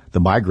 including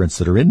the migrants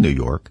that are in New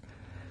York.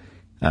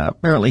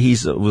 Apparently he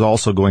was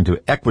also going to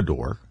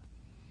Ecuador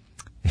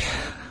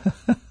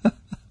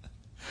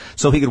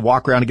so he could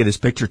walk around and get his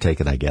picture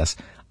taken, I guess.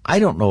 I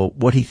don't know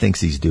what he thinks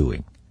he's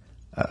doing.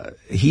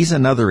 He's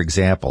another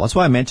example. That's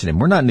why I mentioned him.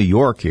 We're not in New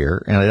York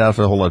here, and I doubt if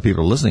a whole lot of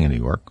people are listening in New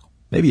York.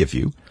 Maybe a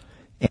few.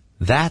 And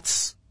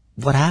that's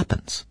what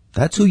happens.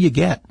 That's who you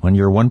get when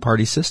you're a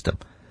one-party system.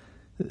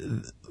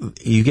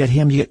 You get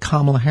him, you get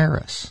Kamala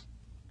Harris,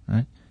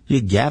 right?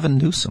 You get Gavin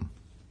Newsom.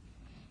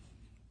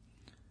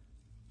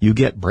 You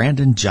get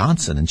Brandon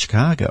Johnson in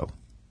Chicago,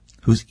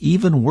 who's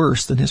even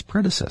worse than his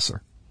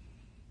predecessor.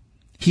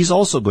 He's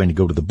also going to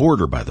go to the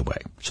border, by the way.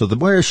 So the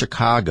mayor of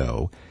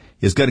Chicago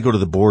is going to go to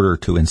the border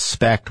to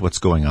inspect what's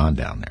going on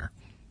down there.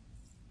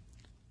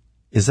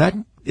 Is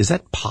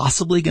that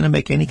possibly going to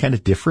make any kind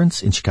of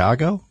difference in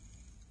Chicago?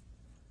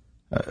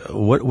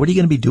 What are you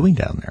going to be doing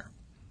down there?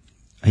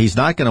 He's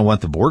not going to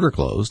want the border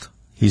closed.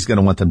 He's going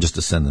to want them just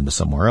to send them to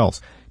somewhere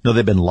else.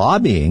 They've been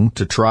lobbying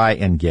to try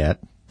and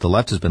the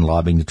left has been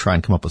lobbying to try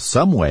and come up with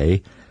some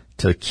way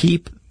to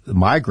keep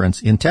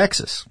migrants in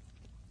Texas.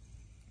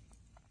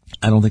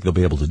 I don't think they'll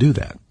be able to do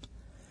that.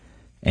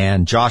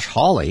 And Josh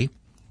Hawley,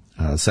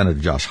 Senator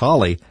Josh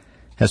Hawley,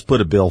 has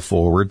put a bill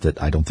forward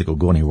that I don't think will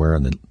go anywhere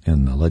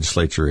in the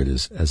legislature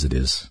as it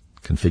is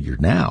configured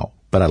now.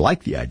 But I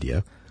like the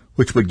idea,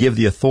 which would give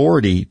the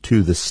authority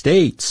to the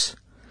states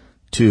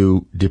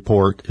to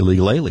deport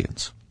illegal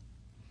aliens.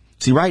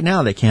 See, right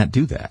now they can't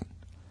do that.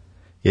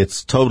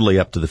 It's totally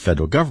up to the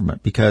federal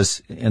government,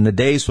 because in the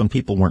days when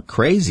people weren't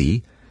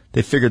crazy,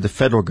 they figured the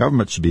federal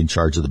government should be in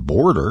charge of the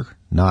border,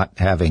 not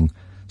having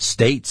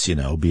states,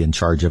 be in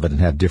charge of it and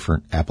have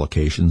different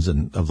applications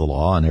of the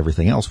law and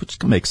everything else, which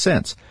can make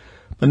sense.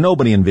 But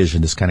nobody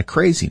envisioned this kind of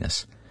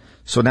craziness.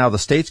 So now the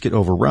states get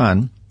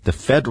overrun, the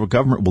federal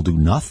government will do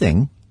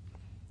nothing,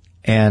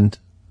 and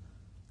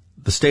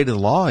the state of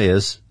the law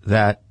is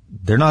that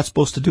they're not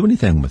supposed to do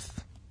anything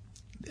with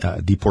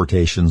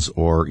deportations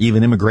or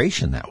even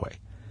immigration that way.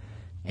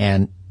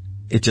 And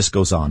it just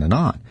goes on.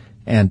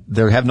 And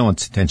they have no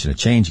intention of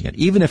changing it.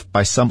 Even if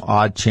by some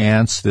odd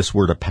chance this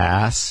were to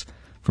pass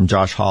from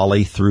Josh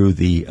Hawley through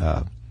the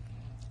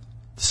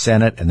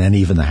Senate and then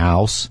even the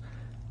House,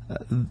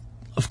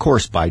 of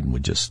course Biden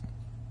would just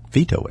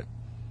veto it.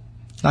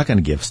 It's not going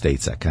to give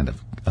states that kind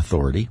of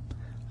authority.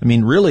 I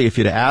mean, really, if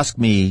you'd asked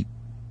me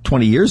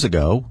 20 years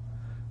ago,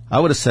 I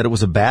would have said it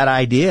was a bad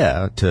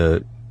idea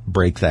to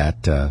break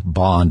that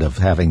bond of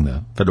having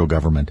the federal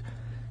government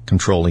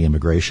controlling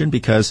immigration,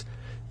 because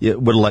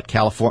it would have let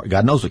California,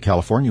 God knows what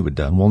California would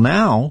have done. Well,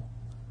 now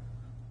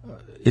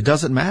it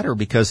doesn't matter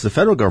because the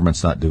federal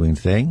government's not doing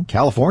anything.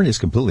 California is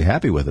completely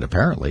happy with it,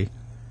 apparently.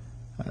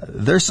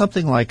 There's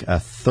something like a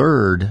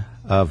third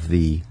of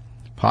the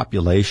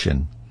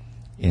population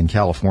in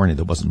California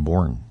that wasn't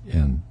born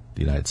in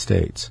the United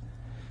States.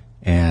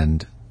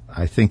 And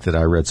I think that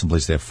I read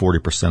someplace they have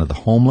 40% of the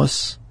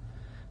homeless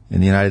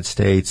in the United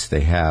States.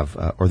 They have,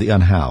 or the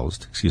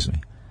unhoused,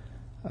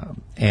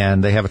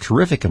 and they have a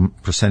terrific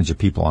percentage of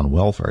people on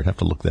welfare. I'd have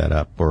to look that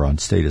up, or on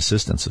state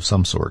assistance of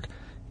some sort.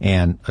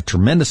 And a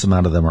tremendous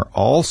amount of them are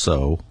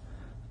also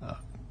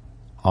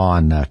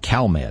on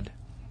CalMed,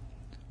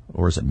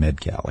 or is it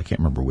MedCal? I can't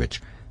remember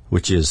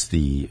which is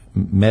the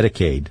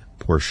Medicaid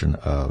portion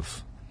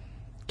of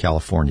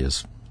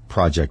California's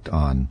project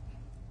on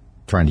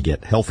trying to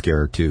get health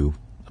care to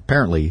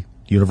apparently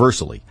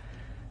universally.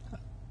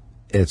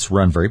 It's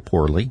run very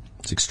poorly.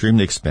 It's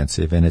extremely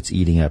expensive, and it's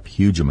eating up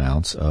huge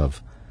amounts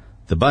of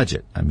the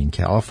budget. I mean,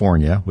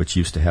 California, which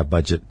used to have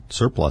budget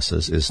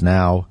surpluses, is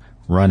now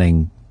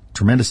running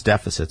tremendous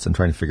deficits and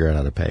trying to figure out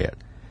how to pay it.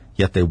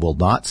 Yet they will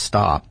not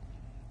stop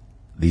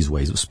these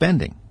ways of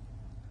spending.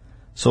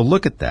 So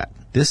look at that.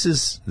 This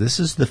is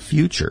the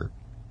future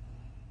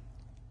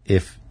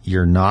if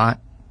you're not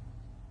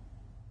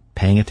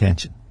paying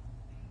attention.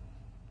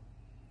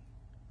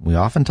 We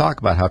often talk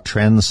about how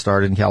trends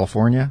started in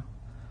California.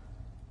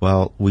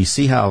 Well, we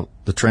see how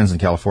the trends in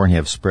California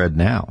have spread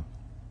now.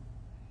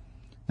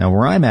 Now,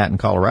 where I'm at in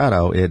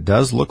Colorado, it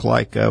does look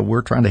like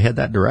we're trying to head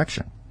that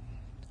direction.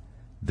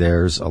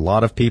 There's a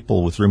lot of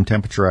people with room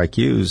temperature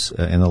IQs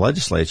in the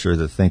legislature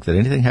that think that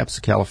anything happens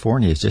to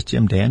California is just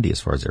Jim Dandy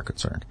as far as they're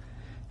concerned.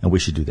 And we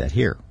should do that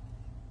here.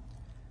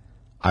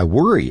 I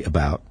worry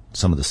about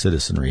some of the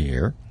citizenry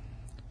here.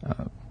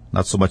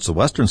 Not so much the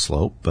western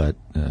slope, but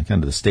kind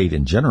of the state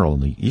in general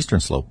and the eastern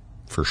slope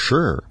for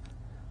sure.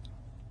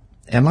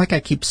 And like I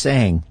keep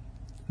saying,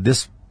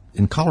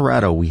 in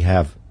Colorado we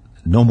have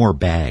no more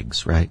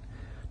bags, right?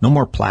 No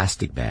more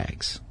plastic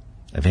bags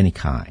of any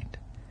kind.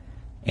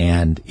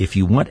 And if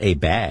you want a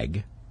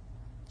bag,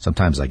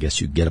 sometimes I guess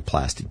you get a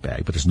plastic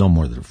bag, but there's no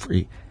more that are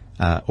free,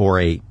 or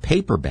a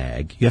paper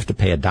bag, you have to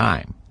pay a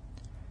dime.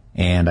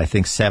 And I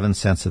think 7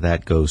 cents of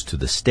that goes to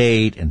the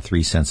state and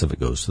 3 cents of it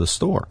goes to the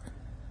store.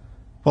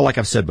 Well, like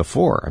I've said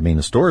before, I mean,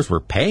 the stores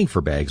were paying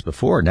for bags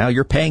before. Now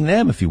you're paying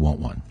them if you want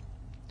one.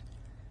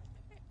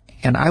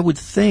 And I would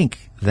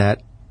think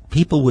that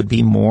people would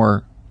be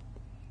more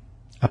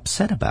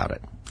upset about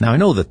it. Now, I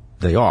know that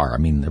they are. I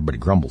mean, everybody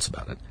grumbles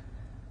about it,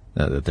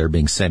 that they're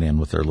being sent in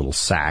with their little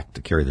sack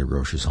to carry their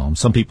groceries home.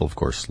 Some people, of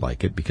course,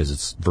 like it because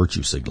it's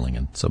virtue signaling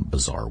in some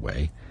bizarre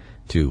way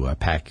to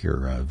pack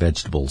your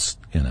vegetables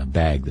in a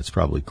bag that's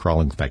probably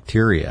crawling with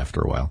bacteria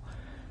after a while.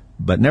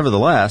 But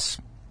nevertheless,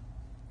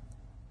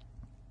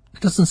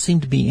 there doesn't seem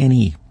to be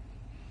any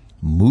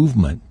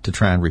movement to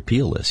try and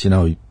repeal this.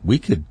 We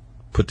could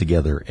put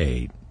together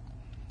a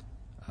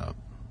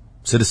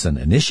citizen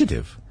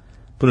initiative,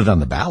 put it on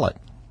the ballot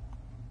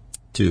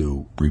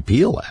to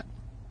repeal that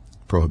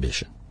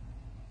prohibition.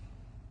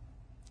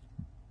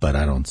 But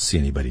I don't see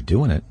anybody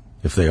doing it.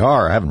 If they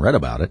are, I haven't read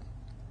about it.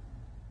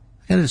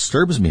 And it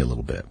disturbs me a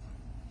little bit.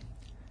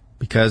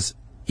 Because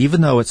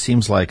even though it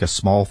seems like a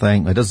small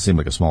thing, it doesn't seem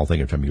like a small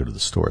thing every time you go to the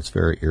store. It's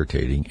very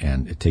irritating,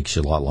 and it takes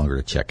you a lot longer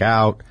to check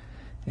out.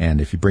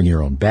 And if you bring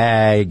your own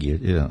bag,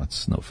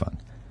 it's no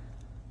fun.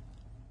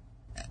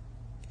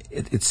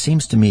 It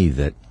seems to me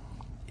that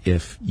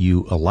if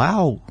you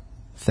allow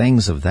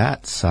things of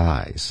that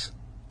size,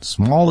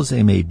 small as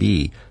they may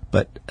be,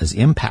 but as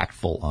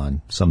impactful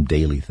on some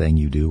daily thing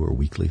you do or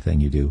weekly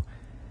thing you do,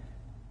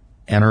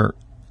 and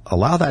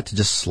allow that to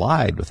just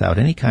slide without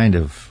any kind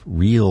of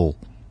real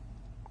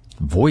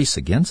voice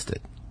against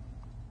it,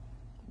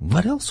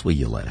 what else will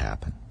you let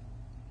happen?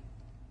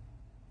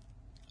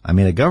 I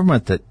mean, a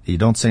government that you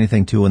don't say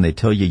anything to when they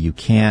tell you you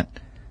can't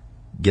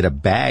get a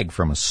bag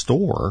from a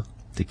store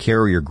to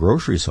carry your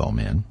groceries home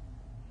in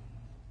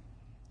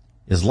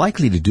is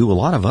likely to do a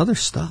lot of other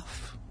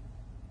stuff,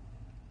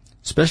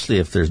 especially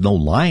if there's no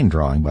line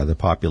drawing by the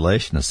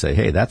population to say,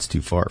 hey, that's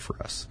too far for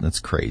us. That's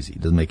crazy.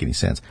 It doesn't make any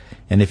sense.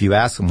 And if you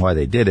ask them why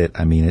they did it,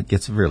 I mean, it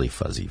gets really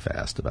fuzzy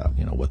fast about,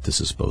 what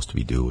this is supposed to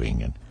be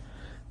doing. And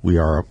we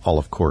are all,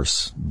 of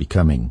course,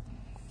 becoming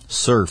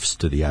serfs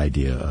to the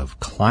idea of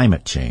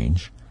climate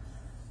change.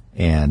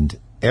 And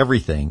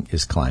everything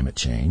is climate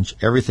change.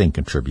 Everything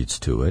contributes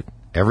to it.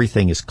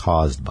 Everything is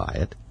caused by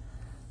it.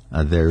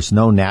 There's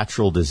no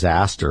natural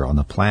disaster on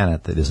the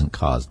planet that isn't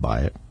caused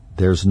by it.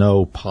 There's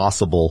no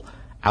possible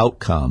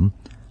outcome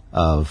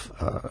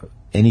of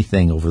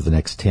anything over the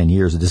next 10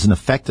 years that isn't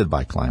affected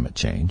by climate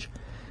change.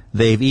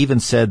 They've even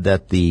said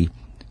that the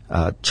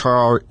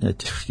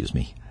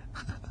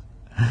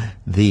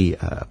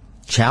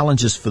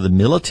challenges for the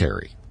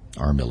military,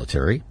 our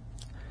military,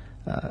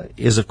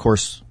 is, of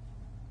course,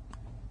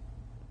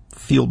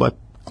 fueled by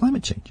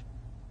climate change.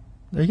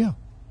 There you go.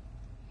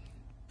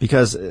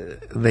 Because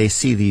they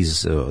see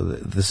these,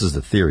 this is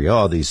the theory,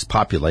 these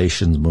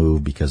populations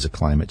move because of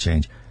climate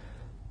change.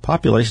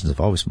 Populations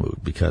have always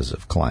moved because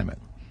of climate.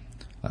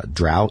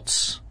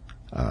 Droughts,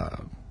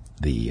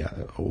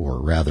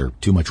 or rather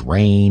too much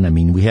rain. I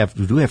mean, we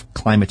do have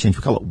climate change.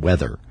 We call it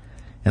weather.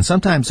 And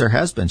sometimes there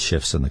has been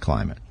shifts in the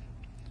climate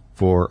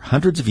for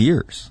hundreds of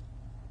years,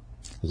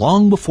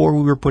 long before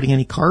we were putting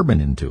any carbon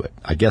into it.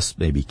 I guess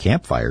maybe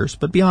campfires,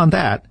 but beyond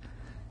that,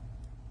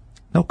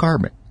 no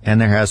carbon.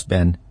 And there has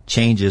been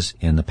changes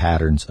in the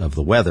patterns of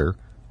the weather,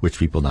 which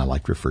people now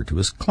like to refer to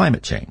as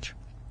climate change.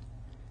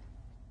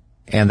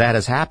 And that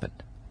has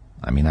happened.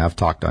 I mean, I've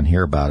talked on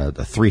here about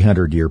a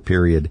 300-year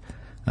period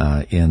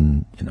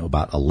in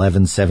about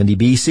 1170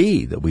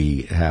 BC that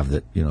we have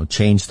that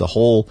changed the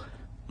whole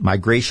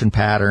migration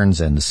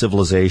patterns and the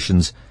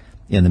civilizations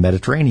in the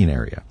Mediterranean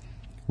area.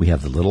 We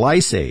have the Little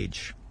Ice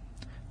Age.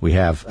 We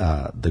have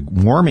the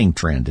warming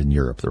trend in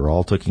Europe. They're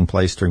all taking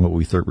place during what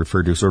we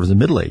refer to sort of as the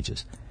Middle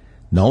Ages.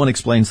 No one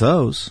explains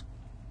those.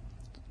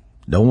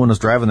 No one was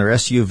driving their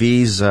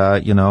SUVs,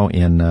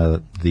 in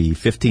the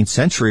 15th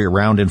century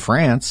around in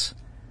France.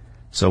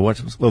 So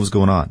what was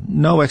going on?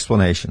 No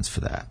explanations for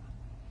that.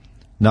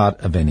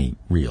 Not of any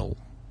real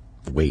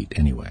weight,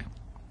 anyway.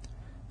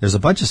 There's a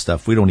bunch of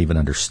stuff we don't even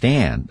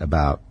understand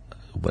about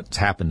what's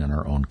happened in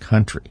our own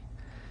country.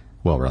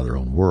 Well, rather,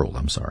 own world,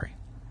 I'm sorry.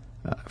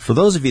 For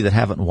those of you that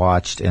haven't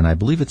watched, and I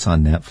believe it's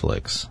on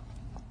Netflix,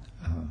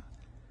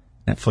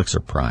 Netflix or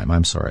Prime,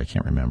 I'm sorry, I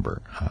can't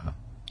remember.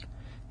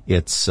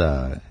 It's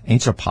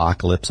Ancient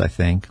Apocalypse, I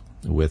think,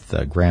 with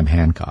Graham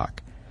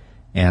Hancock.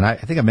 And I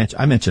think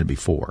I mentioned it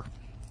before.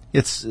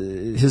 It's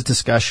his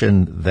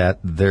discussion that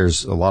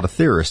there's a lot of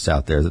theorists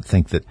out there that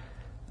think that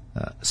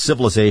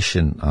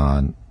civilization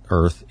on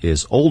Earth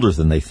is older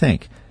than they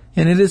think.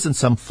 And it isn't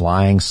some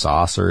flying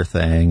saucer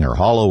thing or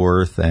hollow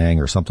earth thing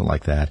or something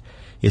like that.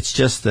 It's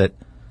just that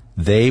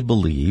they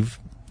believe,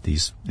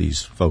 these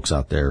folks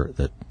out there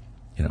that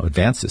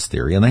advance this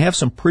theory, and they have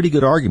some pretty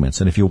good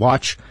arguments. And if you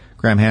watch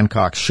Graham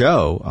Hancock's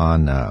show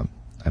on,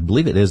 I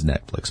believe it is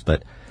Netflix,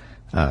 but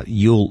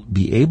you'll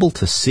be able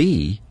to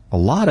see a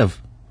lot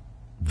of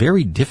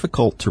very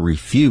difficult to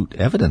refute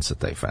evidence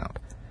that they found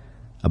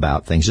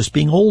about things just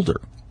being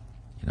older.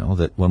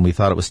 That when we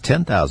thought it was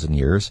 10,000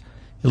 years,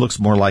 it looks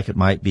more like it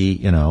might be,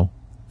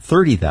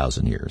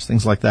 30,000 years,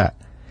 things like that.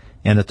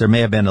 And that there may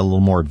have been a little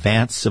more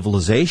advanced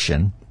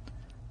civilization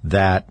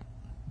that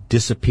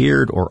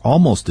disappeared or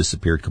almost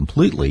disappeared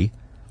completely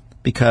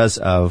because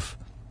of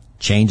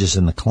changes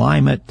in the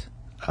climate,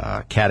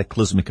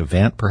 cataclysmic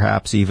event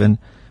perhaps even.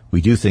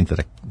 We do think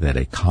that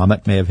a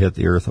comet may have hit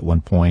the Earth at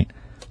one point,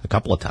 a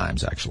couple of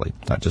times actually,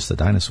 not just the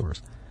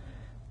dinosaurs.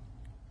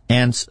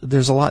 And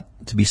there's a lot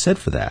to be said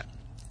for that.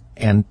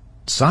 And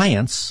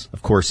science,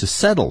 of course, is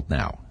settled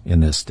now in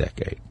this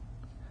decade.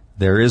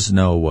 There is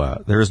no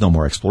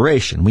more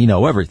exploration. We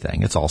know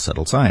everything. It's all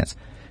settled science.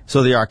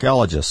 So the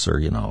archaeologists are,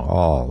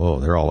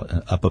 they're all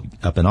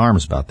up in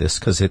arms about this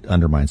because it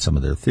undermines some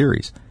of their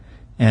theories.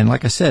 And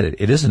like I said,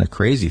 it isn't a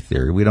crazy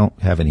theory. We don't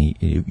have any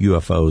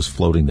UFOs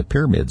floating the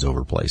pyramids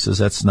over places.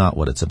 That's not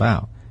what it's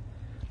about.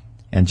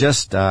 And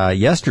just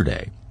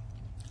yesterday,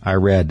 I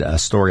read a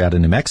story out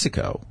in New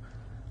Mexico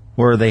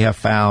where they have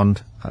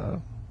found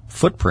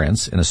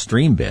footprints in a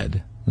stream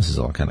bed. This is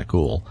all kind of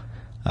cool.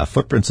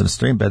 Footprints in a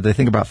stream bed, they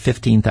think about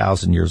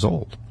 15,000 years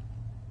old.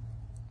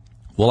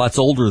 Well, that's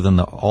older than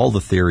all the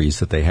theories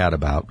that they had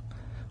about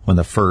when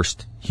the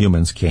first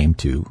humans came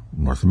to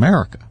North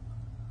America.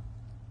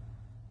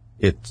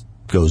 It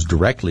goes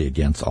directly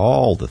against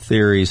all the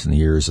theories in the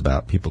years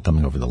about people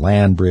coming over the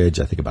land bridge,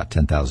 I think about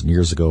 10,000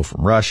 years ago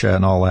from Russia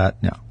and all that.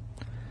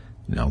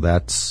 No,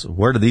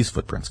 where do these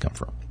footprints come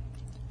from?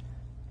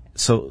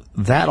 So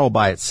that all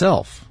by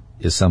itself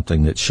is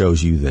something that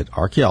shows you that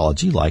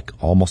archaeology, like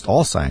almost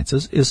all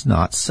sciences, is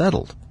not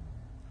settled.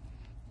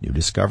 New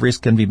discoveries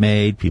can be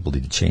made, people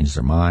need to change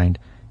their mind,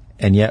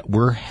 and yet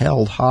we're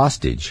held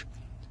hostage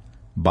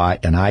by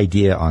an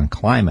idea on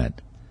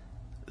climate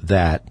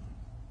that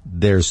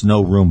there's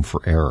no room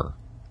for error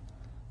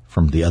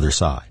from the other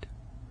side.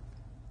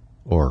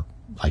 Or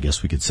I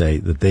guess we could say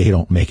that they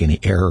don't make any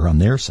error on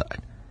their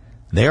side.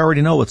 They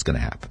already know what's going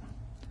to happen.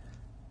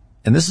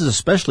 And this is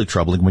especially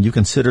troubling when you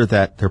consider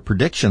that their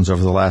predictions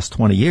over the last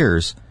 20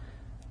 years,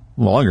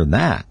 longer than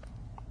that,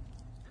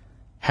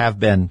 have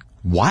been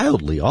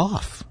wildly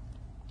off.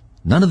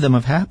 None of them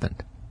have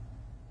happened.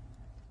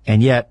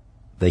 And yet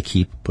they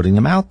keep putting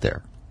them out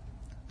there.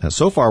 Now,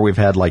 so far we've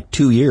had like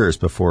 2 years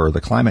before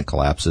the climate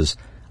collapses.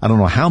 I don't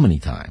know how many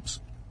times.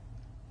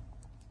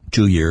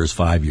 2 years,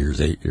 5 years,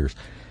 8 years.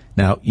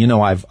 Now,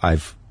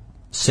 I've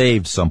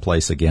saved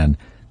someplace again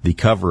the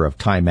cover of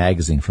Time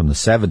magazine from the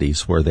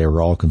 70s where they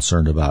were all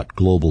concerned about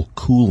global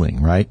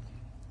cooling, right?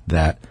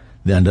 That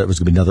then there was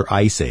going to be another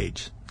ice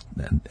age.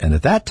 And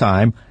at that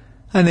time,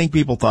 I think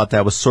people thought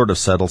that was sort of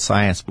settled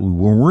science, but we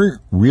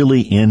weren't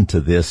really into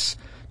this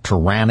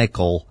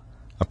tyrannical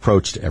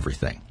approach to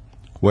everything,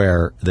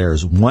 where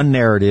there's one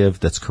narrative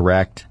that's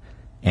correct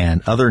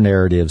and other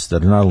narratives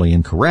that are not only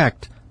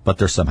incorrect, but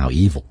they're somehow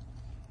evil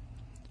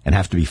and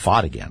have to be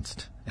fought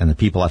against. And the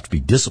people have to be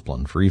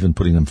disciplined for even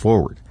putting them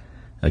forward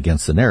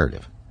against the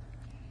narrative.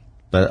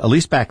 But at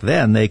least back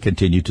then, they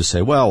continued to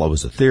say, well, it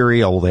was a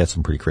theory, although they had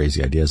some pretty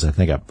crazy ideas. I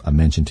think I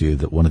mentioned to you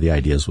that one of the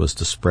ideas was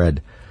to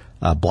spread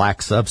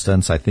black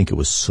substance, I think it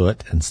was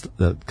soot and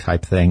the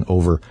type thing,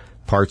 over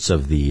parts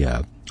of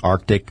the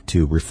Arctic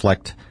to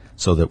reflect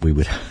so that we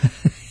would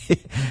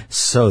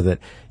so that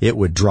it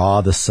would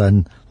draw the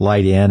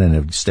sunlight in and it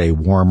would stay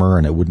warmer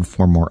and it wouldn't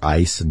form more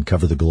ice and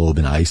cover the globe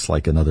in ice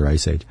like another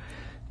ice age.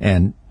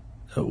 And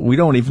we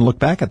don't even look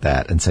back at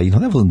that and say,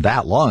 that wasn't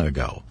that long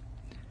ago.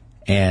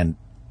 And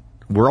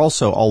we're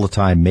also all the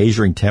time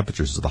measuring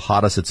temperatures of the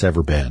hottest it's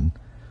ever been.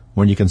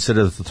 When you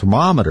consider that the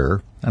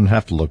thermometer, and I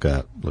have to look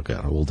at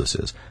how old this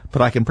is,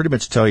 but I can pretty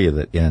much tell you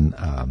that in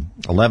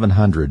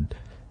 1100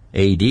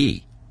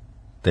 A.D.,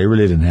 they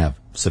really didn't have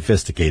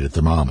sophisticated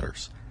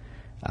thermometers.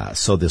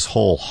 So this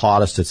whole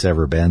hottest it's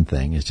ever been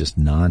thing is just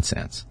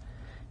nonsense.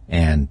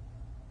 And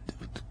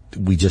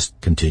we just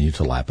continue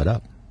to lap it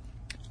up.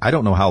 I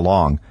don't know how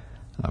long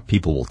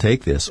people will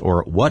take this,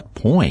 or at what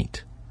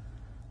point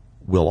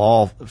we'll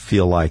all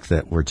feel like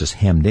that we're just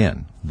hemmed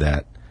in,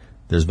 that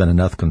there's been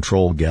enough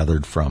control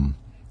gathered from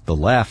the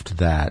left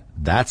that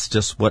that's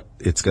just what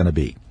it's going to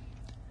be.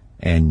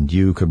 And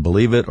you can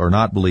believe it or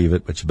not believe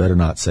it, but you better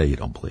not say you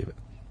don't believe it,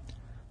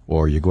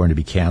 or you're going to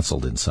be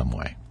canceled in some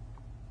way.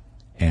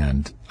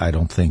 And I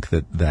don't think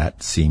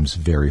that seems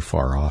very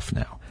far off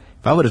now.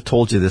 If I would have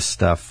told you this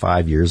stuff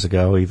 5 years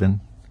ago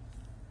even,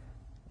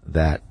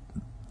 that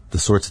the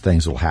sorts of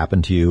things will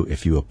happen to you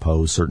if you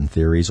oppose certain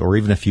theories, or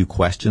even if you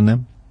question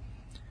them,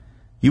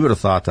 you would have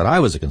thought that I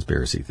was a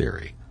conspiracy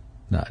theory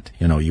nut.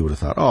 You would have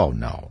thought, oh,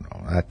 no,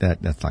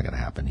 that's not going to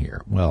happen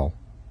here. Well,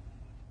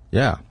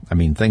 yeah. I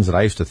mean, things that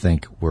I used to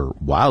think were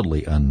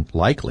wildly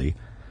unlikely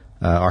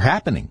are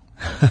happening.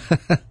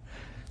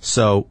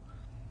 So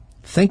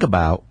think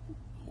about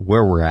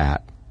where we're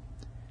at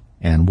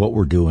and what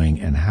we're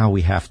doing and how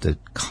we have to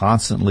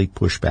constantly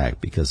push back,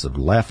 because the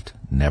left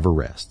never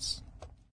rests.